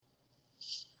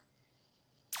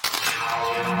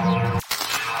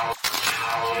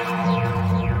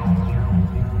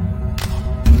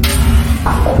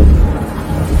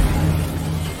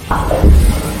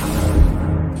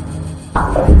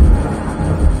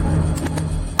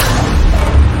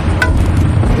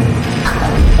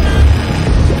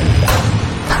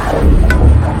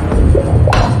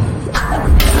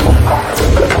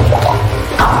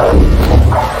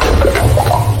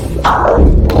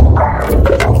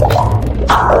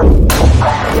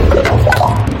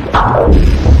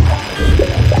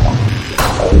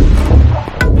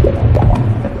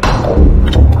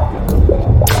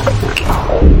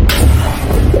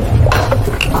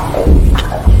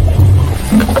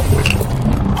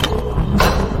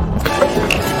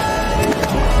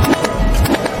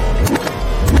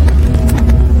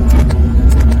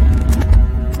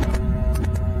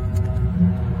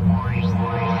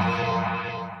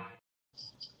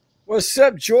What's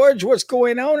up, George? What's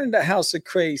going on in the House of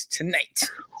Craze tonight?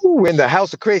 Ooh, in the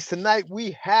House of Craze tonight, we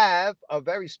have a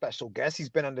very special guest. He's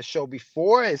been on the show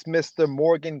before. It's Mr.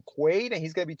 Morgan Quaid, and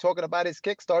he's going to be talking about his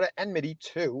Kickstarter and MIDI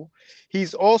too.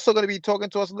 He's also going to be talking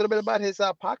to us a little bit about his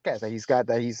podcast that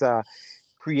he's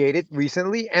created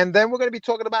recently, and then we're going to be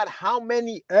talking about how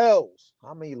many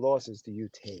losses do you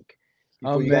take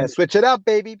before you got to switch it up,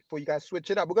 baby? Before you got to switch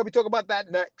it up, we're going to be talking about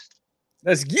that next.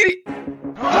 Let's get it.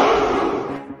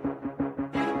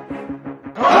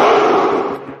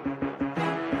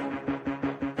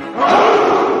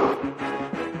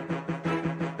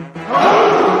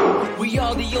 We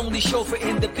are the only show for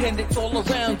independents all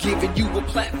around, giving you a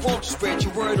platform to spread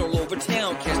your word all over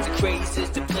town. Catch the Craze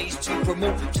is the place to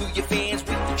promote to your fans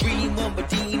with the dream of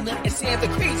Medina and Sam the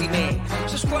Crazy Man.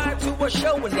 Subscribe to our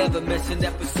show and never miss an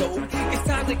episode. It's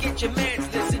time to get your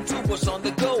mans, listen to us on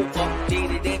the go.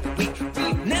 Updated every week,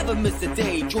 we never miss a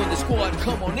day. Join the squad,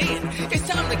 come on in. It's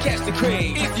time to catch the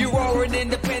Craze. If you are an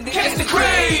independent, catch the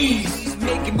Craze.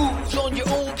 Making moves on your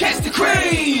own, catch the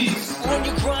Craze. On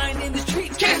your grind in the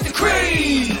streets, catch the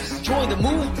Craze. Join the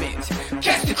movement,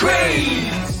 catch the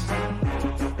Craze.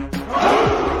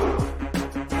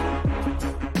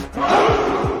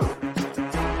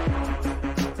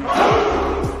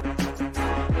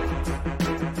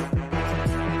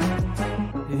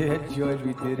 Yeah, George,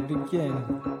 we did it again.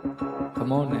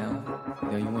 Come on now.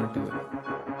 You know you want to do it.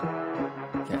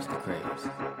 Catch the Craze.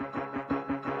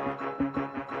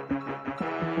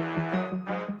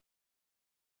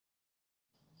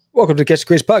 Welcome to Catch the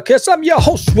Craze Podcast. I'm your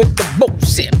host with the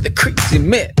most, Sam the Crazy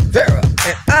Man, Vera,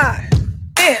 and I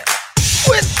am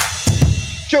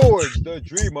with George the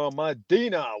Dreamer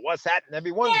Medina. What's happening,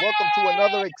 everyone? Welcome to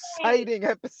another exciting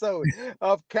episode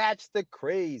of Catch the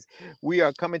Craze. We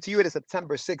are coming to you. It is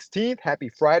September 16th. Happy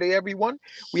Friday, everyone.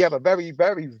 We have a very,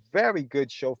 very, very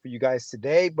good show for you guys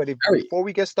today. But before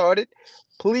we get started,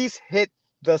 please hit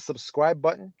the subscribe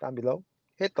button down below.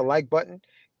 Hit the like button.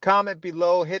 Comment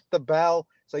below. Hit the bell.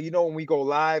 So you know when we go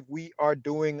live, we are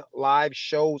doing live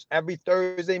shows every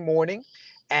Thursday morning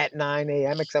at 9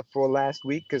 a.m. except for last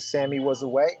week because Sammy was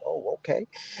away. Oh, okay.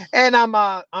 And I'm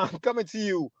coming to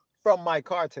you from my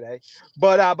car today.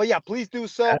 But yeah, please do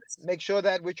so. Make sure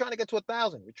that we're trying to get to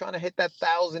 1,000. We're trying to hit that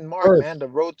 1,000 mark, man. The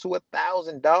road to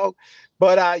 1,000, dog.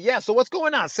 But yeah, so what's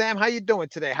going on, Sam? How you doing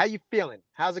today? How you feeling?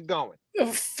 How's it going?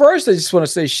 First, I just want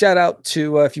to say shout out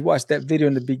to if you watched that video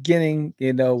in the beginning,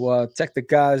 Tech the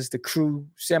Gods, the crew,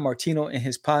 San Martino and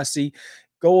his posse.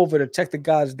 Go over to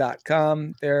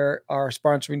techthegods.com. They are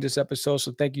sponsoring this episode,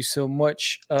 so thank you so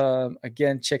much.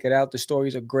 Again, check it out. The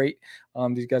stories are great.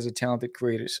 These guys are talented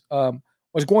creators.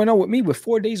 What's going on with me? We're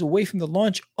 4 days away from the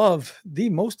launch of the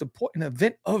most important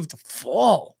event of the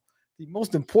fall, the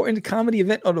most important comedy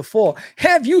event of the fall.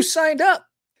 Have you signed up?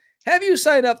 Have you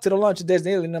signed up to the launch of There's an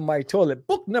Alien in My Toilet,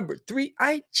 book number 3,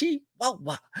 I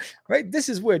Chihuahua, right? This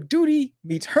is where Duty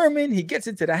meets Herman. He gets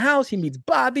into the house. He meets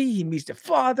Bobby. He meets the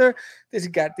father. They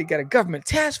got a government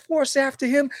task force after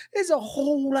him. There's a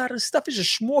whole lot of stuff. It's a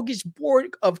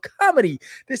smorgasbord of comedy.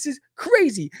 This is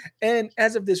crazy. And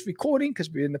as of this recording,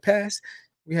 because we're in the past,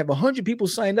 we have 100 people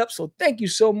signed up. So thank you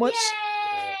so much. Yay!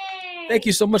 Thank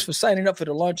you so much for signing up for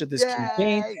the launch of this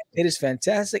campaign. It is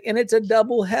fantastic. And it's a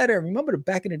double header. Remember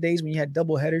back in the days when you had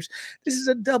double headers? This is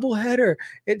a double header.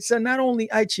 It's not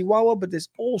only I Chihuahua, but there's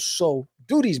also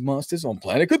Duty's Monsters on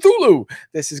Planet Cthulhu.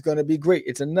 This is going to be great.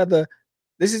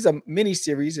 This is a mini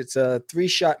series. It's a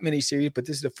 3-shot mini series, but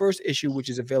this is the first issue, which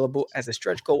is available as a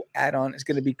stretch goal add-on. It's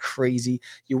going to be crazy.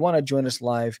 You want to join us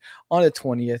live on the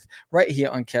 20th, right here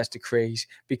on Catch the Craze,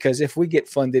 because if we get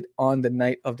funded on the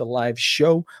night of the live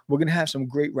show, we're going to have some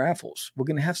great raffles. We're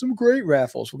going to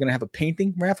have a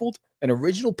painting raffled, an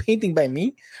original painting by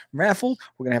me raffled.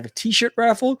 We're going to have a t-shirt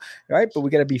raffle, right? But we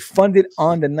got to be funded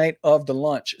on the night of the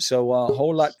launch. So a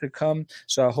whole lot to come.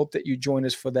 So I hope that you join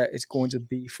us for that. It's going to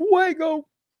be fuego.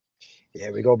 Yeah,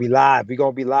 we're going to be live. We're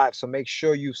going to be live. So make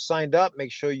sure you signed up.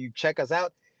 Make sure you check us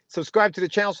out. Subscribe to the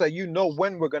channel so that you know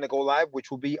when we're going to go live,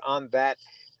 which will be on that,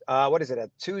 a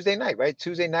Tuesday night, right?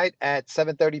 Tuesday night at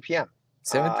 7:30 p.m.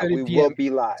 7:30 p.m. We will be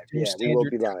live. Yeah, we will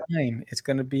be live. Time. It's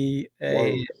going to be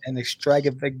an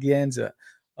extravaganza.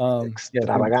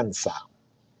 Extravaganza.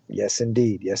 Yes,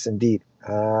 indeed. Yes, indeed.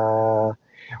 All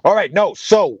right. No,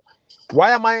 so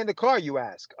why am I in the car, you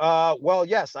ask? Well,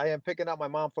 yes, I am picking up my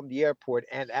mom from the airport,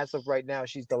 and as of right now,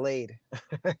 she's delayed.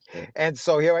 And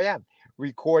so here I am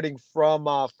recording from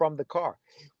the car.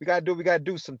 We gotta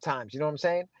do sometimes, you know what I'm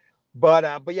saying?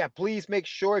 But yeah, please make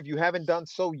sure if you haven't done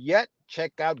so yet,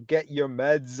 check out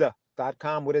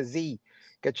getyourmeds.com with a Z.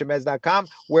 getyourmeds.com,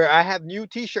 where I have new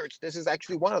t-shirts. This is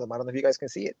actually one of them. I don't know if you guys can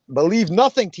see it. Believe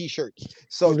Nothing t-shirts.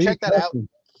 So Believe check that out. nothing.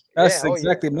 That's Yeah, oh yeah,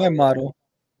 exactly my oh yeah. motto.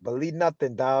 Believe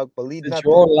nothing, dog. Believe It's nothing.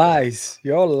 your lies.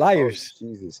 You're all Oh, liars.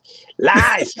 Jesus.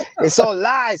 Lies. It's all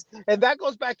lies. And that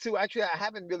goes back to, actually, I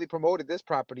haven't really promoted this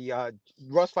property,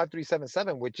 Rust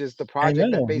 5377, which is the I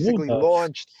project that know. basically Love,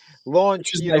 launched,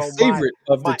 which is you my know, favorite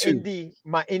of the two.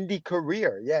 my indie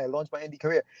career. Yeah, it launched my indie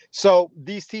career. So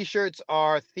these t-shirts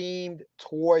are themed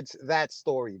towards that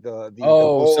story, the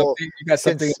Oh, whole something you got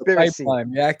something in the conspiracy.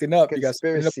 pipeline. You're acting up. You got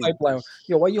something in the Conspiracy. pipeline.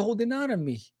 Yo, why you holding on to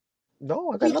me?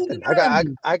 No, I Why got you holding nothing. on to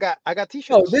me? I got No,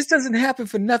 t-shirts. this doesn't happen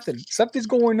for nothing. Something's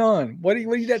going on. What are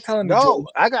you that telling me, No,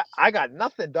 George? I got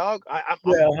nothing, dog.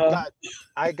 Yeah,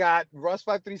 I got Rust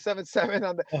 5377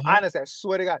 on the. uh-huh. Honestly, I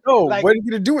swear to God. No, Like, what are you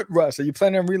gonna do with Russ? Are you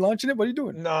planning on relaunching it? What are you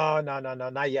doing? no,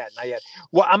 not yet, not yet.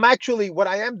 Well, what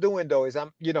I am doing though is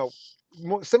I'm,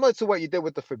 similar to what you did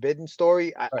with the Forbidden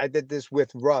story. Right. I did this with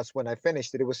Russ when I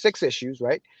finished it. It was 6 issues,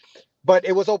 right? But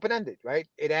it was open-ended, right?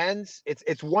 It ends.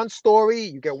 It's one story.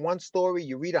 You get one story.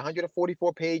 You read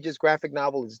 144 pages. Graphic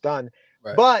novel is done.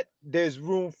 Right. But there's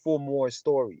room for more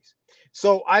stories.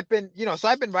 So I've been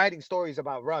writing stories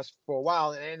about Russ for a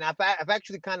while, and I've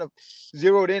actually kind of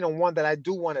zeroed in on one that I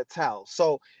do want to tell.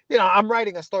 So I'm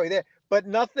writing a story there, but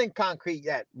nothing concrete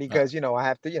yet because I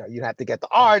have to you have to get the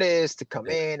artist to come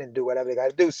in and do whatever they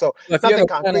got to do. So Well, nothing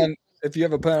concrete. if you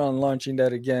ever plan on launching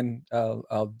that again,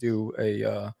 I'll do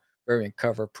a variant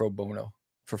cover pro bono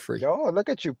for free. Yo, look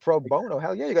at you, pro bono.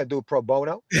 Hell yeah, you gotta do a pro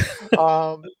bono.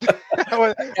 I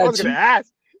was gonna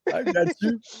ask. I got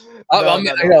you. No, I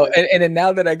know. And then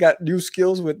now that I got new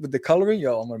skills with the coloring,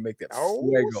 I'm gonna make that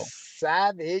fuego.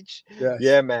 Savage. Yes.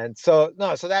 Yeah, man. So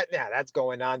that's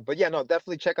going on. But yeah, no,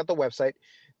 definitely check out the website.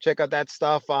 Check out that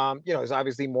stuff. There's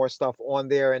obviously more stuff on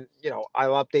there, and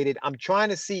I'll update it. I'm trying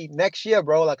to see next year,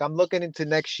 bro. Like, I'm looking into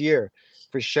next year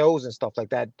for shows and stuff like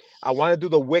that. I want to do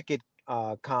the Wicked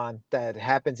con that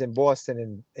happens in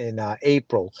Boston in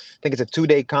April. I think it's a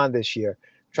 2-day con this year.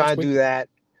 Trying to do that.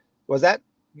 Was that?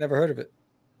 Never heard of it.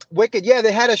 Wicked, yeah,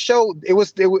 they had a show.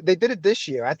 They did it this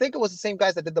year. I think it was the same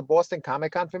guys that did the Boston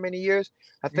Comic Con for many years.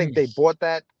 I think they bought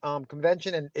that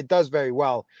convention, and it does very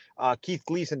well. Keith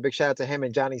Gleason, big shout out to him,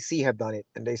 and Johnny C have done it,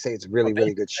 and they say it's really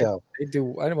good show. They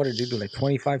do. I don't know what they do, like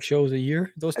 25 shows a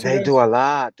year. Those two. They do a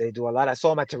lot. I saw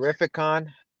them at Terrificon.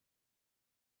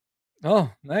 Oh,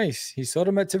 nice. He saw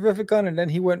them at Terrificon, and then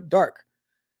he went dark.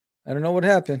 I don't know what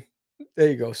happened. There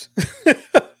he goes.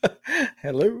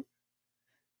 Hello.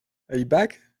 Are you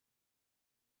back?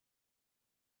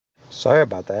 Sorry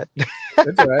about that.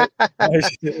 That's all right.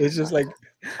 It's just like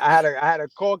I had a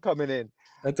call coming in.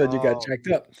 I thought you got checked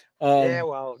up. Yeah,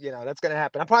 well, that's gonna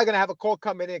happen. I'm probably gonna have a call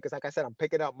coming in because, like I said, I'm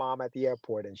picking up Mom at the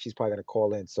airport, and she's probably gonna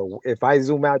call in. So if I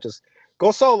zoom out, just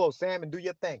go solo, Sam, and do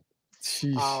your thing.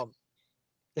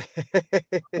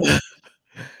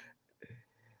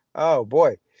 Oh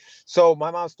boy. So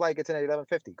my mom's flight gets in at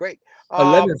 11:50. Great.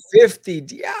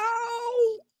 11:50.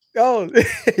 Oh,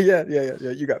 yeah.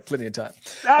 You got plenty of time.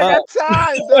 I got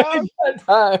time,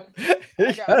 dog.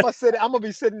 I'm gonna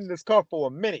be sitting in this car for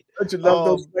a minute. Don't you love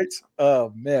those flights?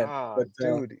 Oh man,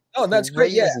 dude. That's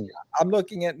great. Yeah, I'm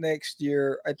looking at next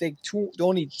year. I think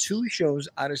only 2 shows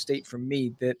out of state for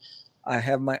me that I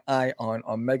have my eye on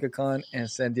MegaCon and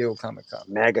San Diego Comic-Con.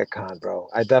 MegaCon, bro.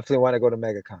 I definitely want to go to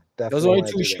MegaCon. Those are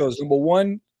only 2 shows. Number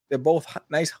one, they're both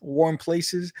nice, warm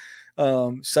places,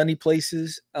 sunny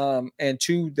places, and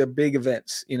 2, they're big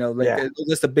events.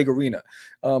 That's the big arena.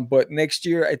 But next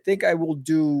year, I think I'm going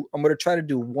to try to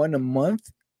do 1 a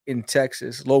month in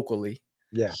Texas locally.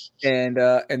 Yeah,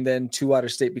 and then 2 out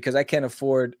of state because I can't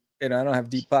afford. I don't have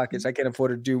deep pockets. I can't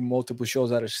afford to do multiple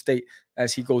shows out of state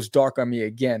as he goes dark on me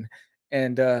again.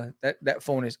 And that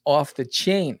phone is off the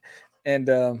chain. And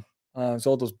there's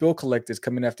all those bill collectors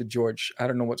coming after George. I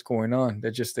don't know what's going on.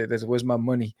 They're just there's where's my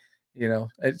money?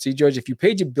 See, George, if you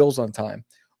paid your bills on time.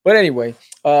 But anyway,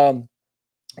 while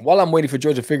I'm waiting for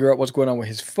George to figure out what's going on with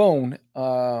his phone,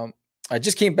 I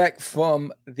just came back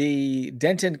from the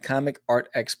Denton Comic Art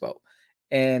Expo.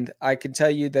 And I can tell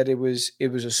you that it was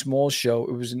a small show.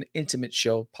 It was an intimate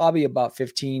show. Probably about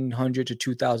 1,500 to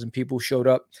 2,000 people showed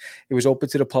up. It was open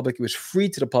to the public. It was free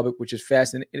to the public, which is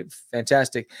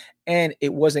fantastic. And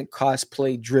it wasn't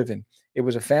cosplay driven. It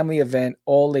was a family event,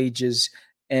 all ages.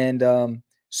 And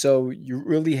so you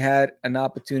really had an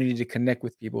opportunity to connect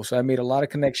with people. So I made a lot of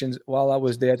connections while I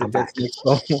was there at the Denton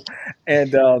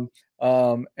Expo.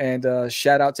 And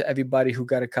shout out to everybody who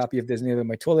got a copy of There's Near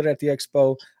My Toilet at the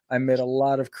Expo. I met a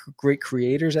lot of great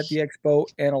creators at the expo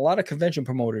and a lot of convention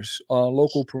promoters,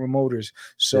 local promoters.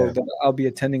 So Yeah. I'll be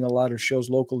attending a lot of shows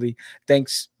locally.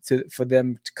 Thanks for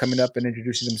them coming up and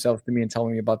introducing themselves to me and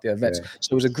telling me about the events. Yeah.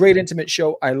 So it was a great intimate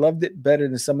show. I loved it better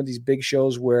than some of these big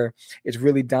shows where it's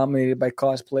really dominated by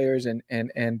cosplayers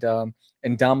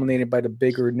and dominated by the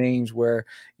bigger names where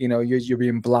you're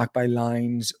being blocked by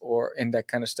lines and that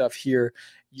kind of stuff. Here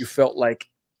you felt like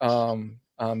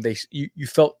you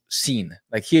felt seen.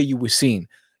 Like here you were seen.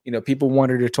 People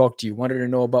wanted to talk to you, wanted to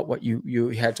know about what you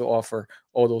had to offer,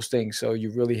 all those things. So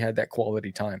you really had that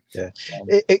quality time. Yeah.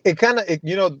 It kind of,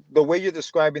 the way you're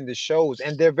describing the shows,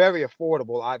 and they're very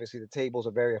affordable. Obviously, the tables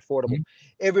are very affordable.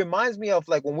 It reminds me of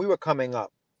like when we were coming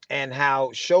up and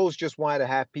how shows just wanted to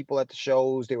have people at the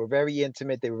shows. They were very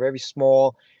intimate. They were very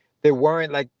small. They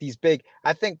weren't like these big.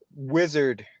 I think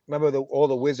Wizard, remember all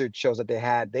the Wizard shows that they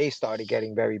had, they started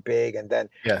getting very big. And then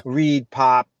Reed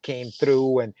Pop came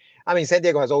through. And I mean, San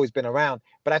Diego has always been around,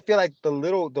 but I feel like the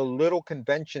little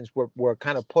conventions were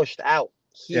kind of pushed out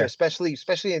here, especially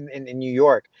in New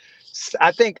York.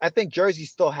 I think Jersey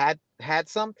still had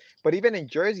some, but even in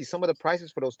Jersey, some of the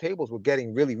prices for those tables were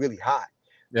getting really, really high.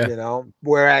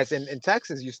 Whereas in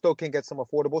Texas, you still can get some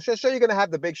affordable shows. Sure, you're gonna have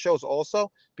the big shows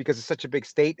also because it's such a big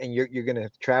state and you're gonna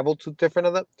travel to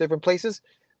different places.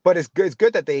 But it's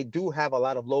good that they do have a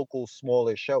lot of local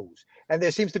smaller shows, and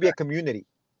there seems to be a community.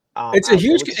 It's a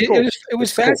huge. It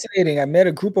was fascinating. Cool. I met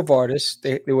a group of artists.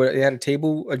 They had a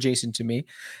table adjacent to me,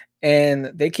 and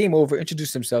they came over,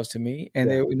 introduced themselves to me, and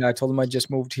I told them I just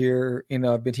moved here.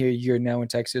 I've been here a year now in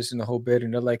Texas and the whole bit.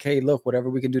 And they're like, "Hey, look, whatever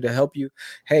we can do to help you.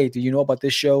 Hey, do you know about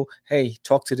this show? Hey,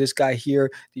 talk to this guy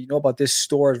here. Do you know about this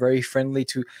store? It's very friendly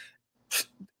to."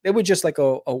 They were just like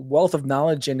a wealth of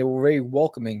knowledge, and they were very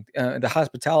welcoming. The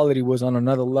hospitality was on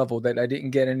another level that I didn't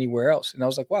get anywhere else. And I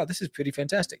was like, wow, this is pretty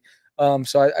fantastic.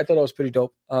 So I thought it was pretty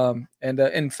dope. And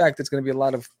in fact, it's going to be a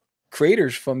lot of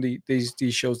creators from these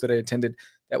shows that I attended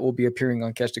that will be appearing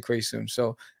on Catch the Craze soon.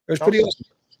 So it was pretty awesome.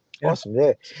 Awesome,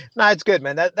 yeah. No, it's good,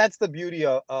 man. That's the beauty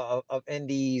of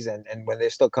indies, and when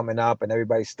they're still coming up, and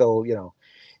everybody's still,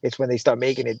 it's when they start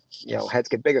making it, heads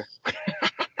get bigger.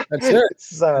 That's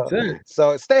it.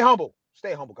 So stay humble.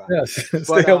 Stay humble, guys. Yes,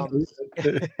 stay humble.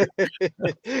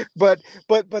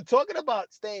 But talking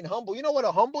about staying humble, you know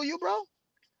what'll humble you, bro?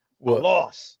 What? A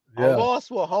loss. Yeah. A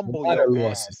loss will humble you.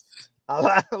 A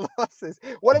lot of losses.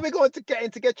 What are we going to get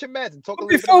into? Get your meds and talk a little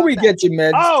bit before we that. Get Your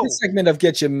Meds. This segment of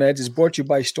Get Your Meds is brought to you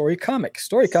by Story Comic.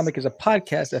 Story Comic is a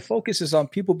podcast that focuses on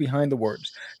people behind the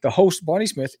words. The host, Barney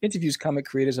Smith, interviews comic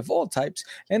creators of all types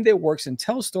and their works and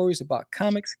tells stories about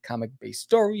comics, comic-based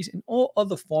stories, and all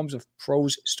other forms of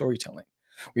prose storytelling.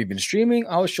 We've been streaming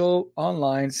our show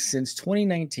online since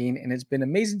 2019, and it's been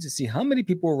amazing to see how many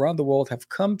people around the world have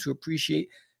come to appreciate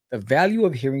the value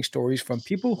of hearing stories from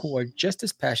people who are just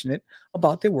as passionate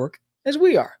about their work as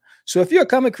we are. So if you're a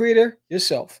comic creator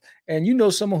yourself and you know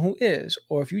someone who is,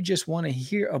 or if you just want to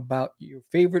hear about your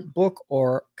favorite book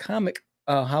or comic,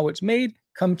 how it's made,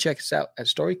 come check us out at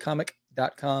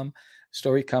storycomic.com,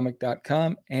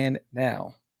 storycomic.com. And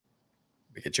now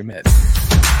we get your meds.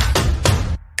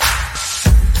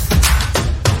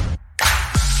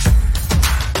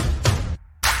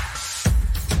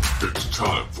 It's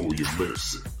time for your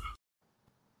medicine.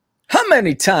 How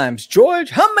many times, George?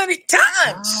 How many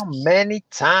times? How many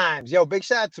times? Yo, big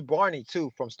shout out to Barney too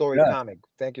from Story Comic.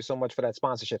 Thank you so much for that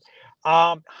sponsorship.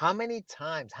 How many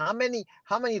times? How many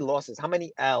losses? How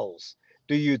many L's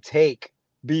do you take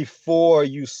before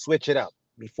you switch it up?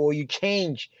 Before you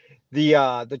change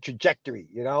the trajectory?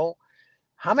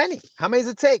 How many? How many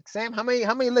does it take, Sam? How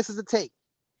many lists does it take?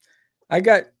 I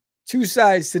got two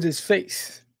sides to this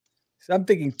face, so I'm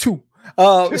thinking two.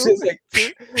 No 3 strikes.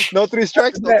 No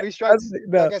 3 strikes.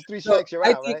 No. I guess 3 strikes. You're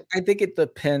out, right? I think it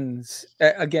depends.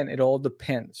 Again, it all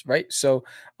depends, right? So,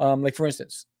 like for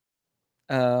instance,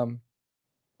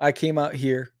 I came out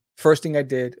here. First thing I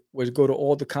did was go to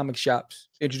all the comic shops,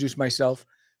 introduce myself,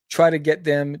 try to get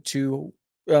them to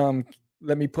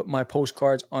let me put my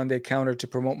postcards on their counter to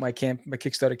promote my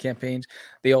Kickstarter campaigns.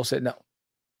 They all said no,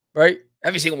 right?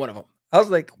 Every single one of them. I was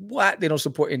like, what? They don't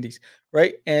support indies,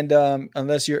 right? And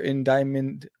unless you're in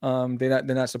Diamond, they're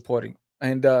not supporting.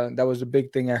 And that was a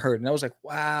big thing I heard. And I was like,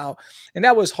 wow. And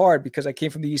that was hard because I came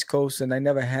from the East Coast and I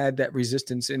never had that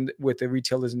resistance with the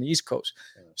retailers in the East Coast.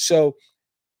 So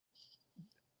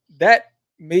that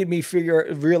made me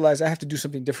realize I have to do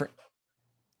something different.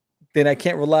 Then I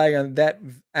can't rely on that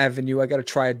avenue. I got to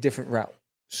try a different route.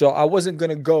 So I wasn't going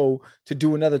to go to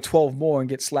do another 12 more and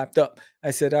get slapped up.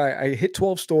 I said, all right, I hit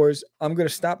 12 stores. I'm going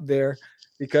to stop there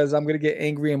because I'm gonna get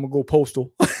angry and we'll go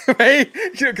postal, right?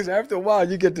 Because after a while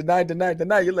you get denied.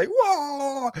 You're like,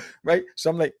 whoa, right? So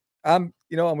I'm like, I'm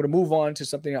gonna move on to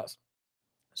something else.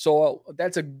 So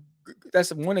that's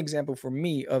one example for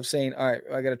me of saying, all right,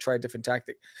 I got to try a different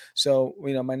tactic. So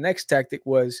my next tactic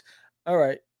was, all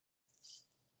right,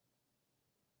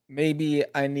 maybe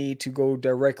I need to go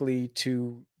directly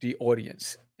to the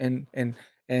audience, and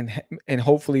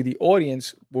hopefully the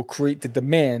audience will create the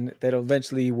demand that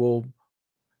eventually will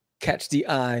catch the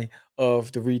eye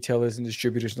of the retailers and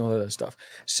distributors and all that other stuff.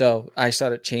 So I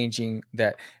started changing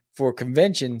that for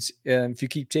conventions. If you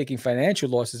keep taking financial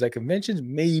losses at conventions,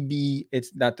 maybe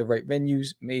it's not the right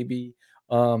venues. Maybe,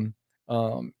 um,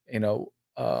 um, you know,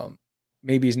 um,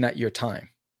 maybe it's not your time.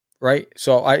 Right.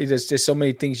 So there's so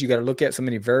many things you got to look at, so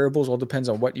many variables. All depends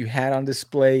on what you had on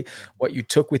display, what you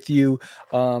took with you,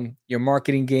 your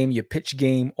marketing game, your pitch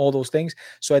game, all those things.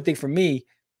 So I think for me,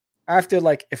 after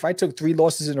if I took 3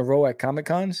 losses in a row at Comic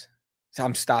Cons,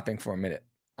 I'm stopping for a minute.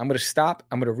 I'm gonna stop.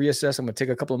 I'm gonna reassess. I'm gonna take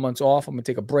a couple of months off. I'm gonna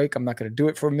take a break. I'm not gonna do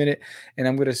it for a minute, and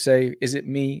I'm gonna say, is it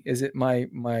me? Is it my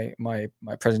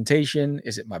presentation?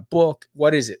 Is it my book?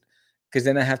 What is it? Because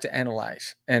then I have to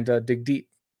analyze and dig deep.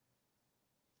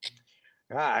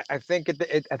 I think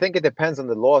I think it depends on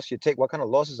the loss you take. What kind of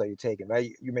losses are you taking,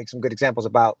 right? You make some good examples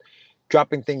about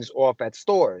dropping things off at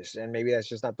stores, and maybe that's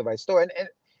just not the right store. And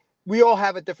we all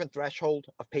have a different threshold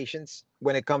of patience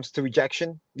when it comes to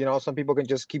rejection. Some people can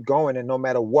just keep going, and no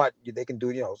matter what, they can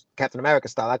do, Captain America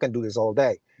style. I can do this all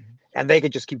day, and they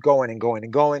can just keep going and going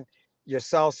and going.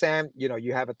 Yourself, Sam,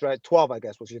 you have a threat. 12, I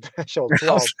guess, was your threshold.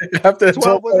 12. After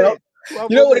 12 was it.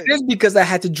 12 You know was what it. it is? Because I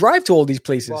had to drive to all these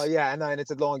places. Well, yeah, and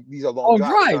it's these are long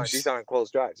drives. These aren't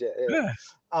close drives. Yeah.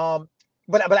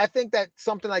 But I think that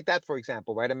something like that, for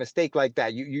example, right, a mistake like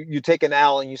that, you take an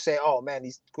L and you say, oh man,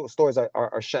 these stores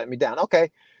are shutting me down.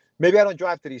 Okay, maybe I don't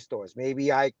drive to these stores.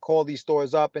 Maybe I call these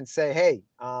stores up and say, hey,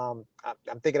 I'm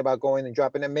thinking about going and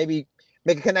dropping them. Maybe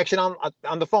make a connection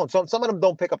on the phone. Some of them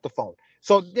don't pick up the phone.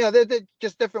 So they're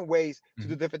just different ways to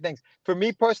do different things. For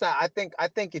me personally, I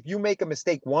think if you make a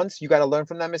mistake once, you got to learn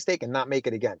from that mistake and not make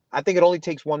it again. I think it only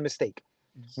takes one mistake,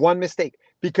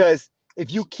 because if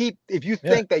you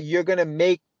think that you're gonna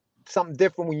make something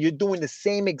different when you're doing the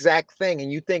same exact thing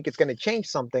and you think it's gonna change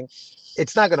something,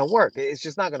 it's not gonna work. It's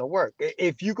just not gonna work.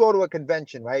 If you go to a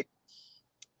convention, right,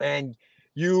 and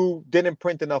you didn't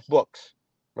print enough books,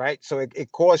 right, so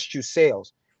it costs you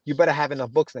sales, you better have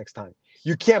enough books next time.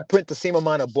 You can't print the same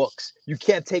amount of books. You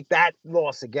can't take that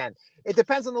loss again. It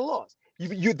depends on the loss.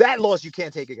 You that loss you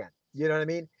can't take again. You know what I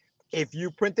mean? If you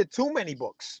printed too many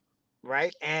books,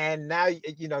 right, and now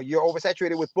you're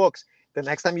oversaturated with books, the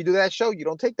next time you do that show, you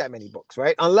don't take that many books,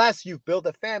 right, unless you've built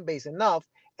a fan base enough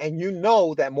and you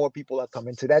know that more people are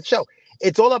coming to that show.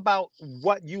 It's all about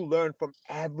what you learn from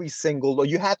every single loss.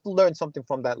 You have to learn something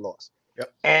from that loss.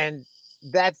 Yep. And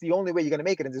that's the only way you're going to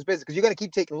make it in this business, because you're going to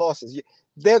keep taking losses.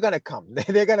 They're going to come.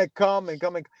 They're going to come,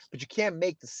 but you can't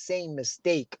make the same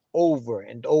mistake over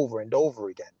and over and over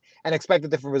again and expect a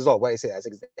different result. What do they say?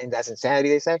 That's insanity,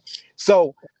 they say.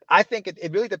 So I think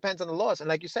it really depends on the loss. And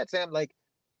like you said, Sam, like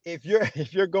if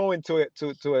you're going to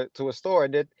a store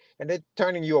and they're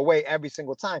turning you away every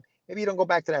single time, maybe you don't go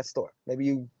back to that store. Maybe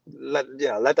you let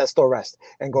that store rest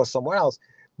and go somewhere else.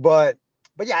 But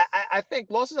yeah, I think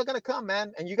losses are gonna come,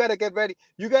 man, and you gotta get ready.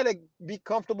 You gotta be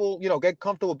comfortable, get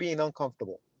comfortable being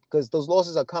uncomfortable, because those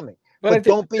losses are coming. But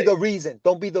don't be the reason.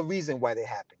 Don't be the reason why they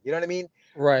happen. You know what I mean?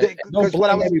 Right. Don't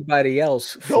blame everybody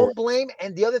else. Don't blame.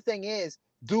 And the other thing is,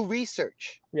 do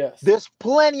research. Yes. There's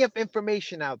plenty of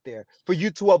information out there for you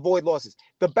to avoid losses.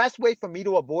 The best way for me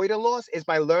to avoid a loss is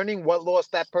by learning what loss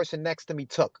that person next to me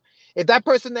took. If that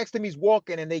person next to me is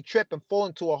walking and they trip and fall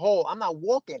into a hole, I'm not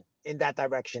walking in that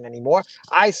direction anymore.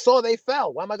 I saw they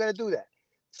fell. Why am I going to do that?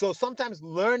 So sometimes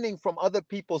learning from other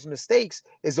people's mistakes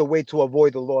is a way to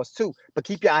avoid the loss too. But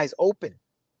keep your eyes open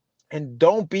and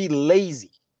don't be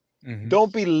lazy. Mm-hmm.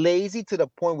 Don't be lazy to the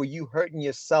point where you hurting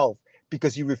yourself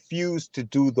because you refuse to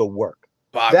do the work.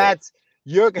 Boggle.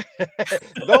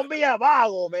 Don't be a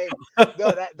boggle, man.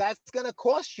 No, that's gonna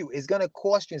cost you. It's gonna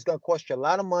cost you. It's gonna cost you a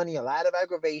lot of money, a lot of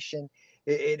aggravation.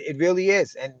 It really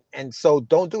is. And so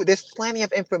don't do it. There's plenty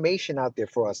of information out there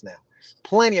for us now.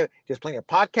 There's plenty of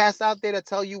podcasts out there that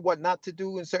tell you what not to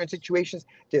do in certain situations.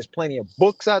 There's plenty of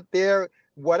books out there.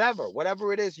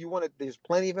 Whatever it is you want to. There's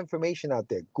plenty of information out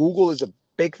there. Google is a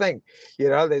big thing.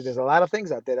 There's a lot of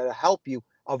things out there that'll help you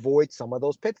avoid some of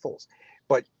those pitfalls.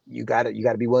 But you gotta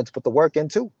be willing to put the work in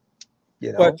too.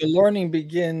 You know, But the learning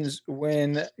begins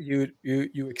when you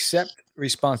accept that's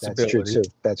responsibility. true too.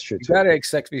 That's true You too. got to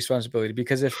accept responsibility,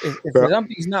 because if Yeah.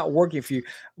 something's not working for you,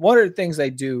 one of the things I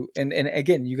do, and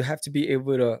again, you have to be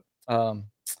able to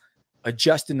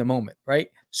adjust in the moment, right?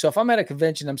 So if I'm at a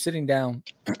convention, I'm sitting down,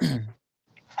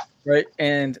 right,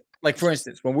 and like for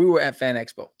instance, when we were at Fan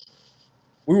Expo,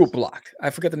 we were blocked. I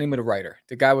forget the name of the writer.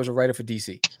 The guy was a writer for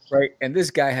DC, right? And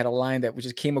this guy had a line that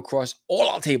just came across all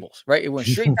our tables, right? It went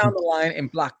straight down the line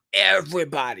and blocked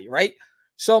everybody, right?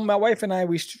 So my wife and I,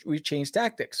 we changed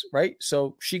tactics, right?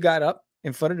 So she got up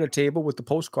in front of the table with the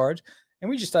postcards, and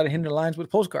we just started hitting the lines with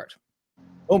postcards.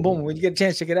 Boom, boom. When you get a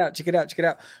chance, check it out, check it out, check it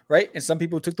out, right? And some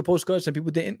people took the postcards, some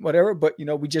people didn't, whatever. But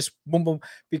we just boom, boom,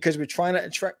 because we're trying to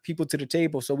attract people to the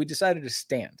table. So we decided to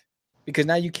stand, because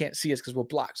now you can't see us because we're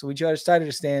blocked. So we just decided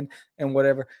to stand and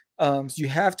whatever. So you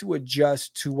have to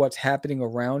adjust to what's happening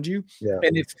around you. Yeah.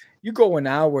 And if you go an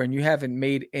hour and you haven't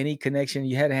made any connection,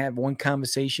 you hadn't had one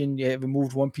conversation, you haven't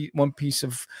moved one piece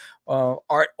of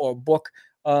art or book,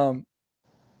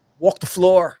 walk the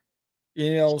floor.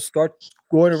 Start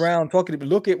going around talking to,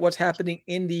 look at what's happening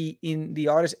in the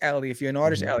artist alley. If you're an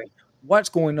artist alley, what's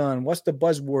going on? What's the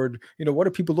buzzword? What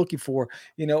are people looking for?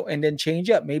 And then change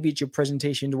up. Maybe it's your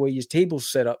presentation, the way your table's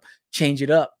set up, change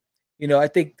it up. I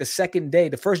think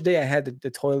the first day I had the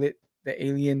toilet, the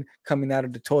alien coming out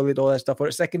of the toilet, all that stuff. But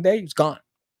the second day, it's gone,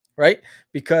 right?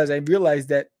 Because I realized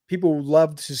that people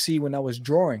loved to see when I was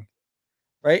drawing.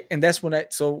 Right. And that's when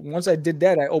so once I did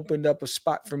that, I opened up a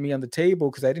spot for me on the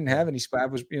table, because I didn't have any spot.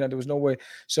 There was no way.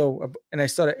 So, and I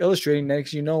started illustrating.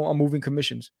 Next, I'm moving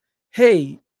commissions.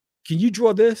 Hey, can you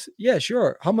draw this? Yeah,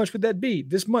 sure. How much would that be?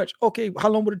 This much. Okay. How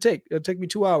long would it take? It'll take me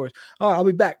 2 hours. Oh, I'll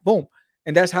be back. Boom.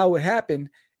 And that's how it happened.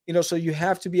 So you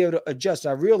have to be able to adjust.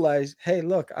 I realized, hey,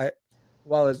 look,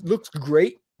 while it looks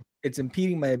great, it's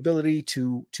impeding my ability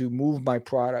to move my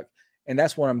product. And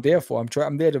that's what I'm there for.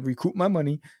 I'm there to recoup my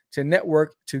money, to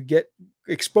network, to get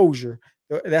exposure.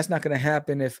 That's not going to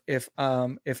happen if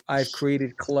I've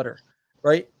created clutter,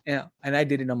 right? Yeah, and I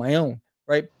did it on my own,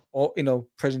 right? Or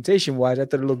presentation wise, I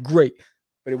thought it looked great,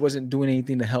 but it wasn't doing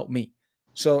anything to help me.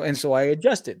 So I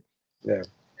adjusted. Yeah,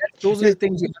 those are the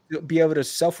things you have to be able to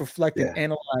self-reflect and Yeah.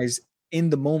 analyze in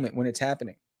the moment when it's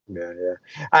happening. Yeah, yeah.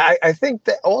 I think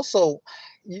that also,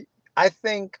 I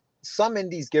think some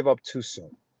indies give up too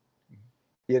soon.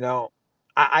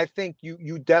 I think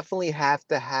you definitely have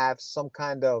to have some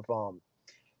kind of you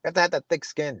have to have that thick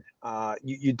skin.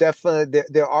 You definitely,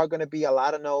 there are going to be a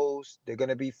lot of no's. You're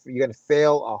going to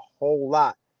fail a whole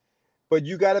lot, but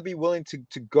you got to be willing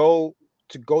to go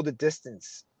the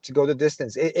distance.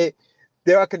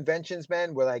 There are conventions,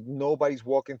 man, where like nobody's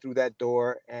walking through that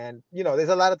door, and there's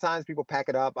a lot of times people pack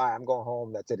it up. All right, I'm going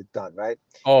home. That's it. It's done. Right.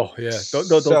 Oh yeah,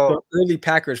 those early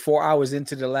packers 4 hours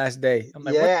into the last day. I'm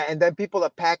like, yeah, and then people are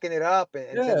packing it up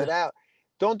and send it out.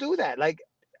 Don't do that. Like,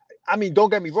 I mean, don't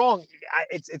get me wrong.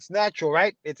 It's natural,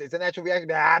 right? It's a natural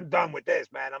reaction. I'm done with this,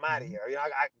 man. I'm out of here.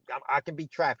 I can beat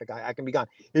traffic. I can be gone.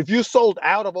 If you sold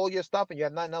out of all your stuff and you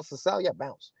have nothing else to sell, yeah,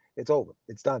 bounce. It's over.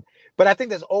 It's done. But I think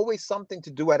there's always something to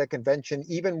do at a convention,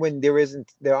 even when there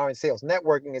aren't sales.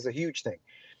 Networking is a huge thing.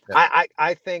 Yeah.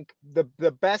 I think the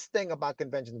best thing about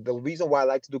conventions, the reason why I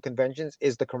like to do conventions,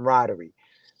 is the camaraderie.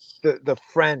 The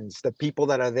friends, the people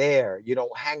that are there,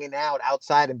 hanging out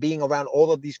outside and being around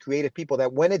all of these creative people,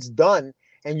 that when it's done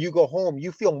and you go home,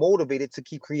 you feel motivated to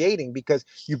keep creating because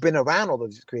you've been around all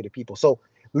of these creative people. So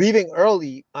leaving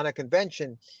early on a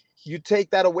convention, you take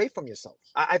that away from yourself.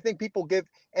 I think people give,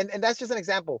 and that's just an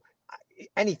example.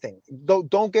 Anything,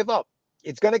 don't give up.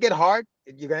 It's going to get hard.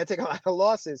 You're going to take a lot of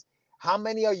losses. How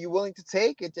many are you willing to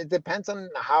take? It depends on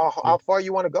how far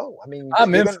you want to go. I mean,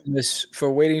 I'm infamous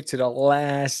for waiting to the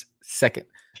last second.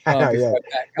 Yeah.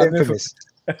 I'm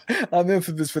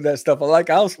infamous for that stuff.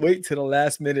 I'll wait to the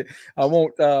last minute. I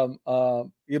won't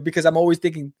because I'm always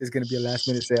thinking there's gonna be a last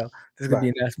minute sale. There's gonna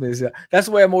be a last minute sale. That's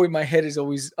why my head is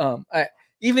always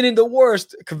even in the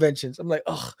worst conventions, I'm like,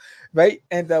 oh, right.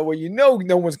 And well,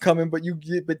 no one's coming, but you're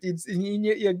good.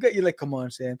 You're like, come on,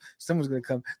 Sam, someone's gonna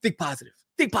come. Think positive,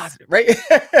 right?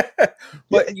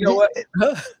 But you know what?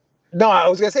 No, I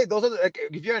was gonna say those are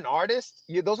if you're an artist,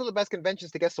 those are the best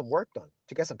conventions to get some work done,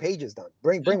 to get some pages done.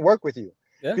 Bring work with you,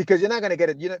 because you're not gonna get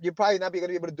it. You're probably not gonna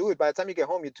be able to do it by the time you get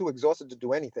home. You're too exhausted to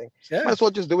do anything. Yeah. Might as well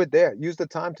just do it there. Use the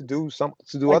time to do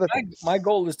other things. My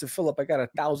goal is to fill up. I got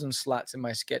 1,000 slots in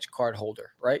my sketch card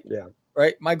holder, right? Yeah.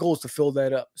 Right. My goal is to fill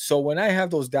that up. So when I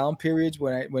have those down periods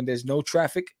when there's no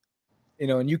traffic,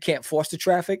 and you can't force the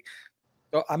traffic,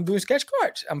 I'm doing sketch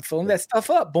cards. I'm filling that stuff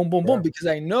up. Boom, boom, boom, because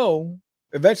I know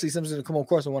eventually someone's going to come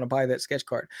across and want to buy that sketch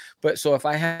card. But so if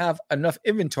I have enough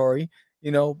inventory,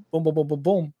 boom, boom, boom, boom,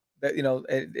 boom, that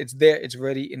it's there, it's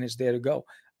ready, and it's there to go.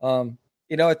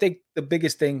 I think the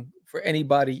biggest thing for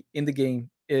anybody in the game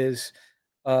is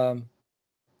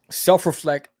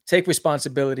self-reflect, take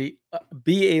responsibility,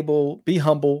 be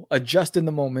humble, adjust in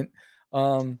the moment,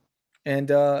 and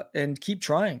keep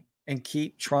trying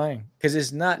because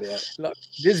it's not look,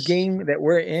 this game that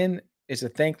we're in is a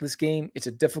thankless game. It's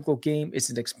a difficult game. It's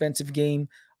an expensive game.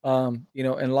 And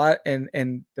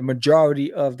the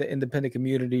majority of the independent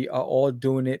community are all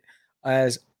doing it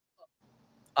as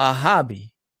a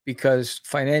hobby because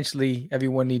financially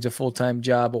everyone needs a full-time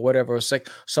job or whatever. It's like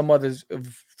some other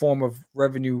form of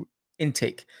revenue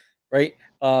intake, right?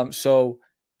 So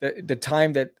the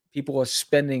time that people are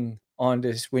spending on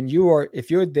this,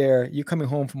 if you're there, you're coming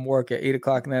home from work at 8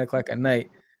 o'clock, 9 o'clock at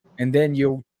night, and then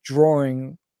you're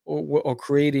drawing or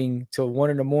creating till 1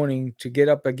 a.m. to get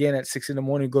up again at 6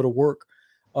 a.m, go to work,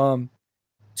 to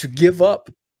give up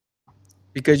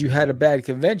because you had a bad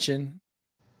convention.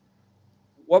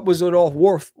 What was it all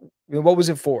worth? What was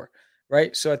it for?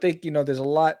 Right. So I think, there's a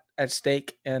lot at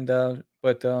stake,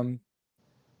 but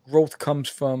growth comes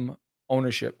from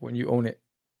ownership when you own it.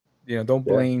 Don't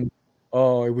blame,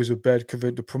 oh, it was a bad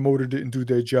convention. The promoter didn't do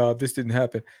their job. This didn't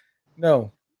happen.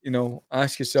 No,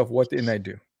 ask yourself, what didn't I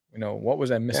do? What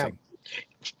was I missing?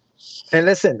 Yeah. And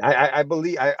listen,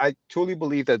 I truly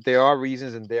believe that there are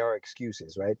reasons and there are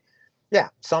excuses, right? Yeah.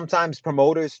 Sometimes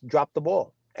promoters drop the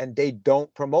ball and they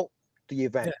don't promote the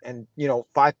event, and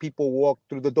 5 people walk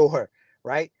through the door,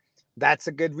 right? That's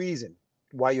a good reason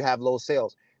why you have low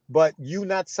sales. But you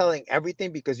not selling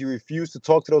everything because you refuse to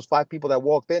talk to those 5 people that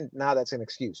walked in, now that's an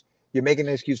excuse. You're making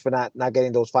an excuse for not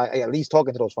getting those 5, at least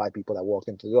talking to those 5 people that walked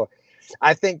into the door.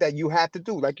 I think that you have to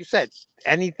do, like you said,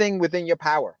 anything within your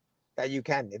power that you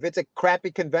can. If it's a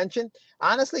crappy convention,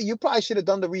 honestly, you probably should have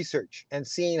done the research and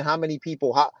seen how many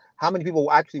people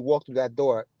actually walked through that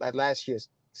door at last year's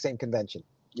same convention.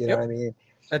 You know what I mean?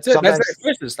 That's it. That's like, for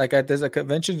instance, there's a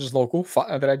convention just local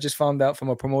that I just found out from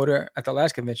a promoter at the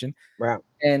last convention. Wow.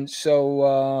 And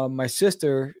so my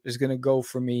sister is going to go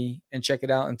for me and check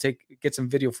it out and get some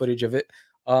video footage of it,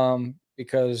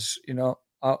 because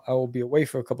I will be away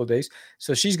for a couple of days.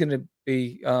 So she's going to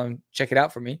be check it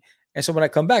out for me. And so when I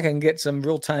come back, I can get some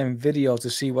real-time video to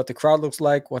see what the crowd looks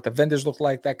like, what the vendors look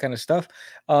like, that kind of stuff.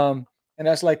 And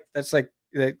that's like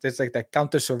that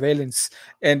counter surveillance,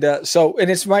 and it's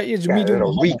me doing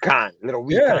little recon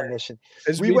mission.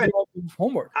 We went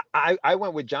homework. I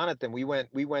went with Jonathan. We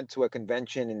went to a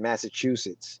convention in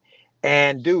Massachusetts,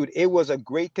 and dude, it was a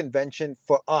great convention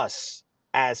for us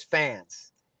as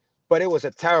fans, but it was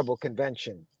a terrible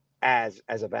convention as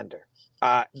a vendor.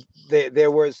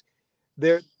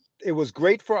 It was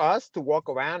great for us to walk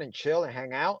around and chill and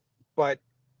hang out, but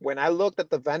when I looked at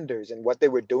the vendors and what they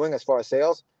were doing as far as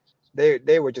sales,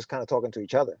 they were just kind of talking to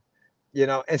each other,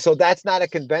 and so that's not a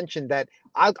convention that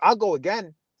I'll go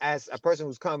again as a person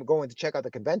who's going to check out the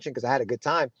convention because I had a good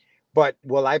time. But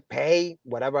will I pay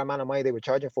whatever amount of money they were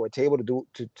charging for a table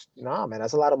no, man,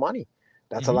 that's a lot of money.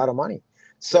 That's a lot of money.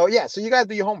 So so you gotta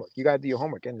do your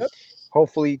homework. And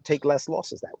hopefully take less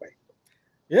losses that way.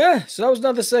 Yeah, so that was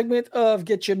another segment of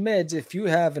Get Your Meds. If you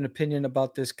have an opinion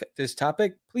about this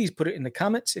topic, please put it in the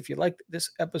comments. If you liked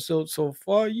this episode so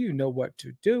far, you know what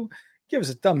to do. Give us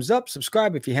a thumbs up,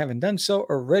 subscribe if you haven't done so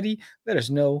already. Let us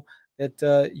know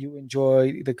that you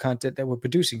enjoy the content that we're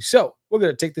producing. So we're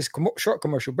going to take this short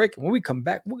commercial break. And when we come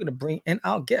back, we're going to bring in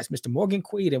our guest, Mr. Morgan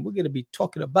Quaid, and we're going to be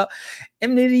talking about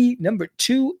Enmity number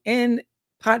 2 and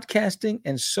podcasting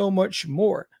and so much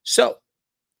more. So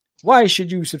why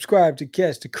should you subscribe to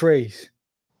Catch the Craze?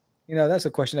 That's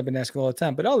a question I've been asking all the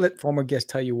time, but I'll let former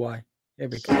guests tell you why. Here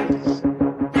we go.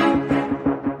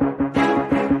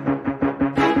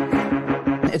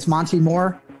 It's Monty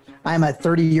Moore. I'm a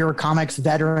 30-year comics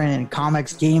veteran in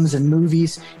comics, games, and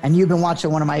movies, and you've been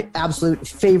watching one of my absolute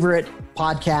favorite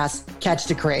podcasts, Catch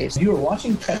the Craze. You are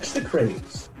watching Catch the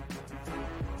Craze.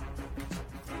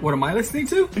 What am I listening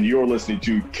to? And you're listening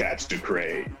to Catch the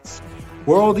Craze.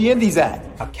 Where are all the indies at?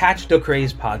 A Catch the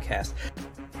Craze podcast.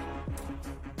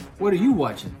 What are you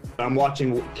watching? I'm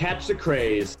watching Catch the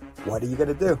Craze. What are you going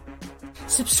to do?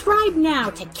 Subscribe now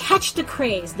to Catch the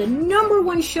Craze, the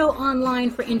 #1 show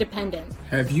online for independent.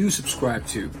 Have you subscribed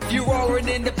to? You are an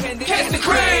independent. Catch the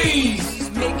Craze!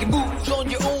 Making moves on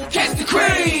your own. Catch the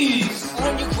Craze!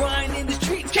 On your grind in the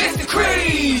streets. Catch the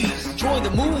Craze! Join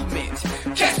the movement.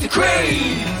 Catch the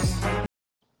Craze!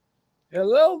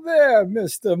 Hello there,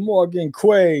 Mr. Morgan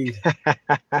Quaid.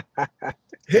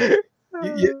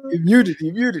 you muted.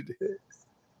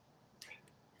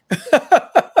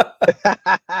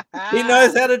 He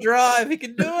knows how to drive. He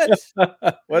can do it.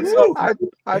 What's up?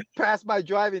 I passed my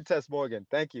driving test, Morgan.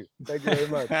 Thank you very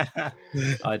much.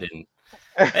 I didn't.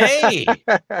 Hey,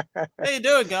 how you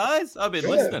doing, guys? I've been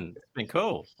listening. It's been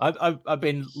cool. I've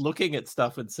been looking at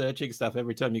stuff and searching stuff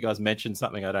every time you guys mention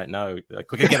something I don't know. I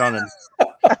quickly get on and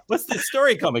what's this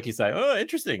story comic you say? Oh,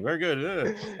 interesting. Very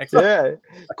good. Excellent. Yeah,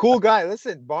 cool guy.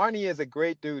 Listen, Barney is a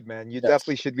great dude, man. You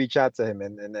definitely should reach out to him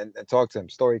and talk to him.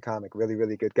 Story comic, really,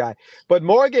 really good guy. But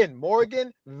Morgan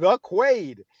the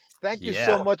Quaid. Thank you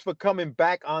so much for coming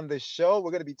back on the show. We're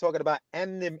going to be talking about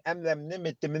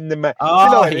anonymity.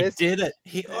 Oh, he did it.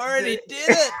 He already did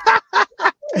it.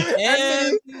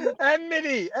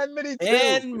 Enmity.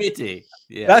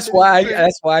 Yeah. That's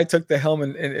why I took the helm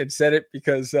and said it,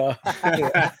 because I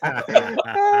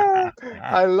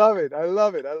love it.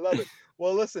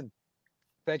 Well, listen,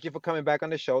 thank you for coming back on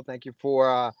the show. Thank you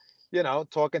for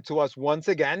talking to us once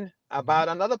again about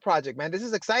another project, man. This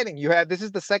is exciting. This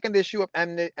is the second issue of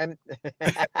Enmity.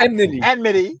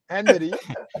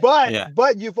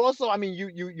 But you've also,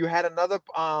 you had another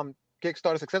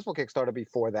successful Kickstarter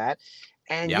before that,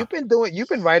 and you've been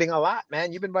writing a lot,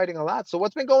 man. You've been writing a lot. So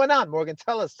what's been going on, Morgan?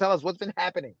 Tell us what's been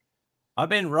happening. I've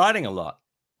been writing a lot.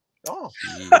 Oh,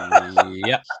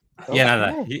 yeah.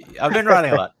 No. I've been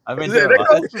writing a lot. I've been doing a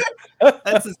lot.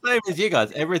 That's the same as you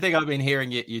guys. Everything I've been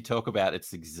hearing you talk about,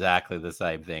 it's exactly the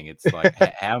same thing. It's like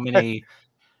how many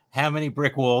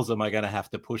brick walls am I going to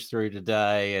have to push through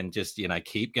today, and just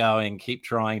keep going, keep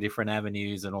trying different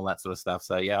avenues and all that sort of stuff.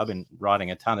 So yeah, I've been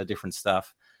writing a ton of different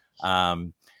stuff,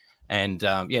 trying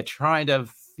to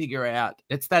figure out.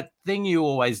 It's that thing you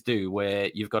always do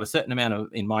where you've got a certain amount of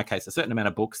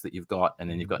books that you've got, and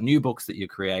then you've got new books that you're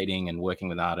creating and working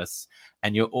with artists,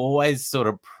 and you're always sort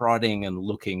of prodding and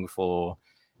looking for,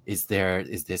 is there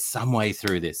some way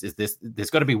through this?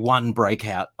 There's got to be one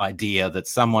breakout idea that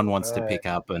someone wants to pick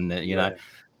up, and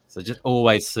so just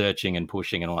always searching and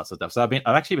pushing and all that sort of stuff. So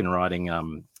I've actually been writing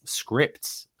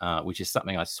scripts, which is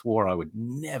something I swore I would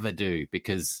never do,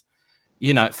 because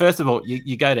first of all,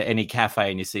 you go to any cafe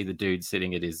and you see the dude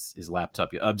sitting at his laptop.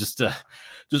 I'm just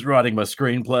writing my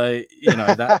screenplay,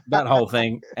 that whole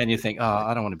thing, and you think, oh,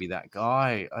 I don't want to be that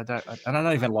guy. I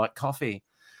don't even like coffee.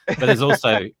 But there's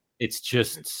also, it's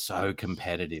just so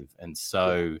competitive and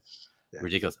so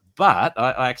ridiculous. But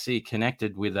I actually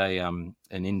connected with an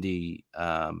indie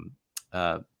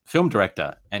film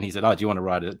director, and he said, "Oh, do you want to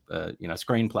write a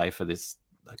screenplay for this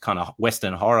kind of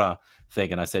Western horror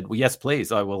thing?" And I said, "Well, yes,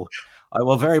 please. I will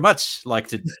very much like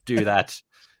to do that."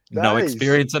 Nice. No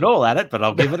experience at all at it, but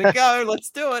I'll give it a go.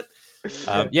 Let's do it.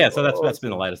 So that's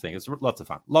been the latest thing. It's lots of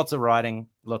fun, lots of writing,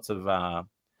 lots of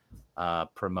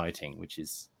promoting, which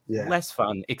is less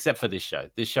fun, except for this show.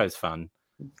 This show's fun.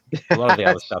 A lot of the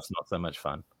other stuff's not so much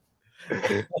fun.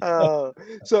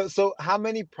 So how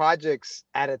many projects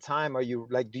at a time are you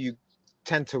do you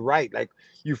tend to write? Like,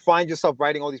 you find yourself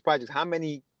writing all these projects. How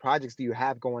many projects do you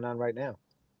have going on right now?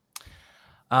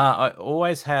 I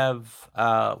always have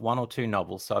one or two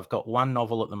novels. So I've got one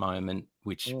novel at the moment,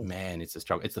 which, man, it's a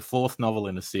struggle. It's the fourth novel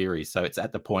in a series. So it's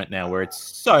at the point now where it's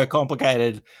so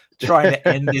complicated. Trying to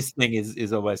end this thing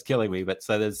is almost killing me. But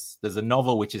so there's a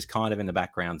novel which is kind of in the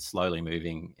background, slowly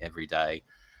moving every day.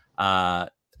 A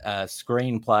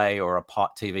screenplay or a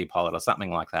TV pilot or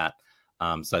something like that.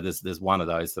 So there's one of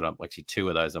those that two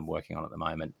of those I'm working on at the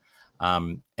moment,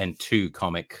 and two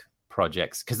comic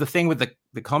projects. Because the thing with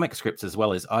the comic scripts as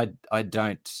well is I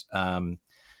don't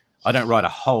write a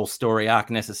whole story arc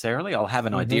necessarily. I'll have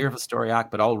an idea of a story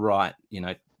arc, but I'll write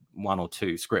one or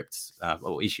two scripts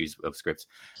or issues of scripts,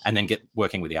 and then get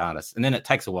working with the artists, and then it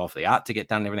takes a while for the art to get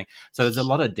done and everything. So there's a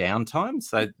lot of downtime.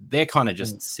 So they're kind of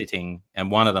just sitting,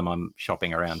 and one of them I'm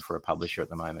shopping around for a publisher at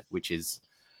the moment, which is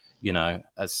a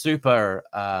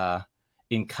super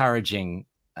encouraging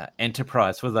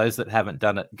enterprise for those that haven't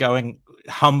done it, going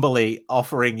humbly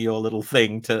offering your little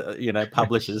thing to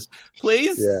publishers.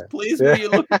 Please will you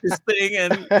look at this thing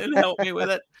and help me with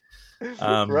it?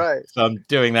 Right. So I'm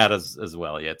doing that as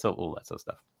well. Yeah, it's all that sort of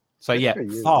stuff. So yeah,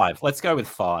 5. Let's go with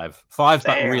 5. 5,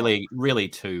 but really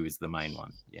 2 is the main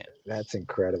one. Yeah, that's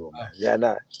incredible, man. Yeah,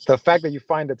 no, the fact that you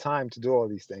find the time to do all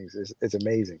these things is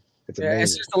amazing. It's amazing. And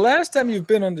since the last time you've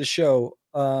been on the show,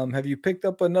 have you picked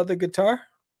up another guitar?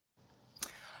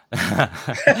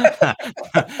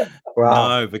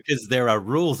 No, because there are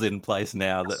rules in place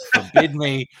now that forbid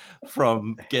me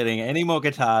from getting any more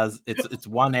guitars. It's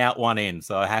one out, one in,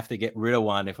 so I have to get rid of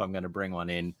one if I'm going to bring one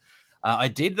in. I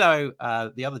did, though,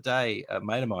 the other day, a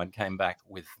mate of mine came back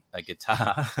with a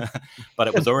guitar, but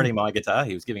it was already my guitar.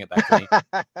 He was giving it back to me.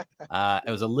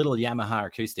 It was a little Yamaha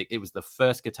acoustic. It was the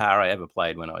first guitar I ever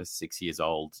played when I was 6 years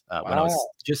old, when I was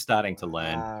just starting to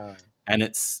learn. And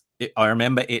I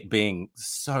remember it being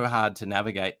so hard to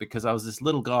navigate because I was this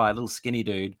little guy, little skinny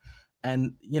dude,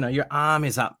 and, your arm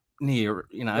is up near,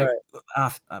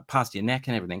 past your neck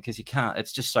and everything because you can't.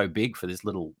 It's just so big for this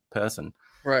little person.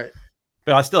 Right.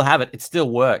 But I still have it. It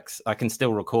still works. I can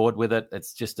still record with it.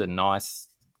 It's just a nice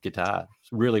guitar.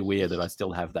 It's really weird that I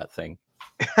still have that thing.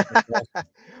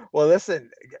 Well,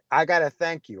 listen, I got to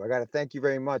thank you. I got to thank you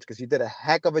very much because you did a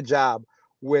heck of a job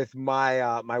with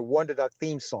my my Wonder Duck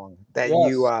theme song that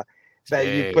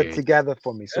you put together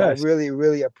for me. So I really,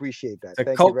 really appreciate that.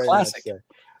 Thank you very classic. much.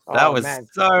 That was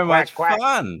so much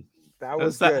fun. That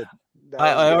was good.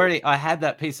 I had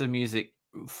that piece of music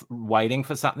waiting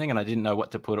for something and I didn't know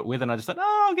what to put it with, and I just thought,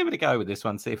 I'll give it a go with this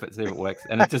one, see if it works,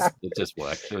 and it just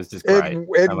worked. It was just great.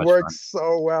 It works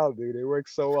so well, dude. It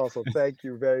works so well. So thank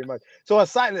you very much. So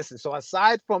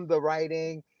aside from the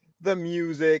writing, the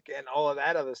music, and all of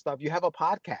that other stuff, you have a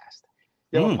podcast.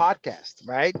 You have a podcast,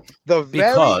 right? The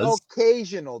very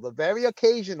occasional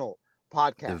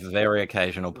podcast. The very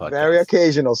occasional podcast. Very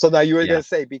occasional. So now you were going to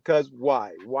say, because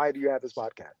why? Why do you have this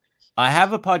podcast? I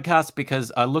have a podcast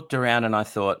because I looked around and I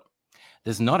thought,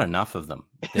 there's not enough of them.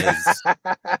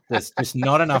 There's just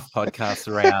not enough podcasts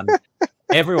around.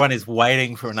 Everyone is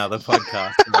waiting for another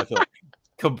podcast. And I thought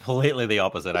completely the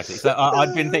opposite, actually. So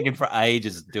I'd been thinking for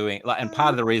ages doing, and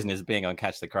part of the reason is being on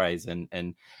Catch the Craze,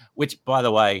 and which, by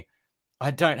the way, I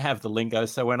don't have the lingo,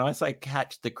 so when I say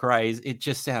Catch the Craze, it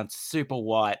just sounds super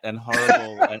white and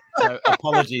horrible. And so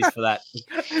apologies for that.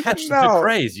 Catch the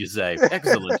Craze, you say?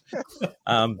 Excellent.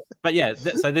 But yeah,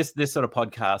 so this sort of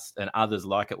podcast and others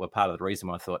like it were part of the reason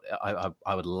why I thought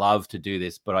I would love to do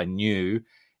this, but I knew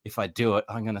if I do it,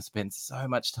 I'm going to spend so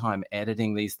much time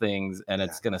editing these things, and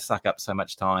it's going to suck up so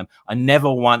much time. I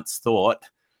never once thought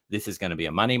this is going to be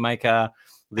a moneymaker.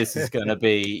 This is going to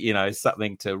be,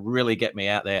 something to really get me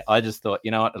out there. I just thought,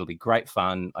 it'll be great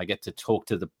fun. I get to talk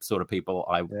to the sort of people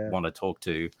I want to talk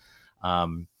to.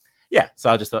 So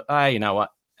I just thought, you know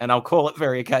what? And I'll call it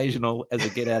very occasional as a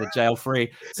get out of jail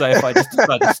free. So if I just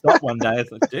decide to stop one day,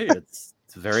 it's like, dude, it's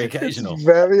very occasional. It's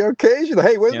very occasional.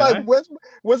 Hey,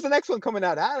 when's the next one coming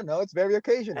out? I don't know. It's very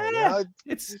occasional.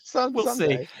 We'll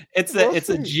see. It's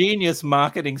a genius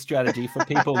marketing strategy for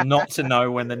people not to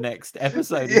know when the next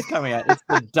episode is coming out. It's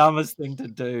the dumbest thing to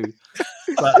do.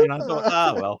 But I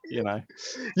thought,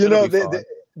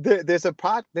 there's a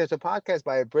podcast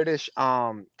by a British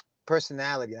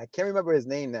personality. I can't remember his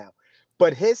name now,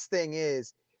 but his thing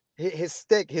is his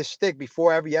shtick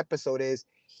before every episode is,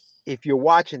 if you're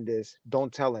watching this,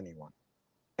 don't tell anyone.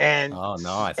 And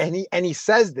nice. And he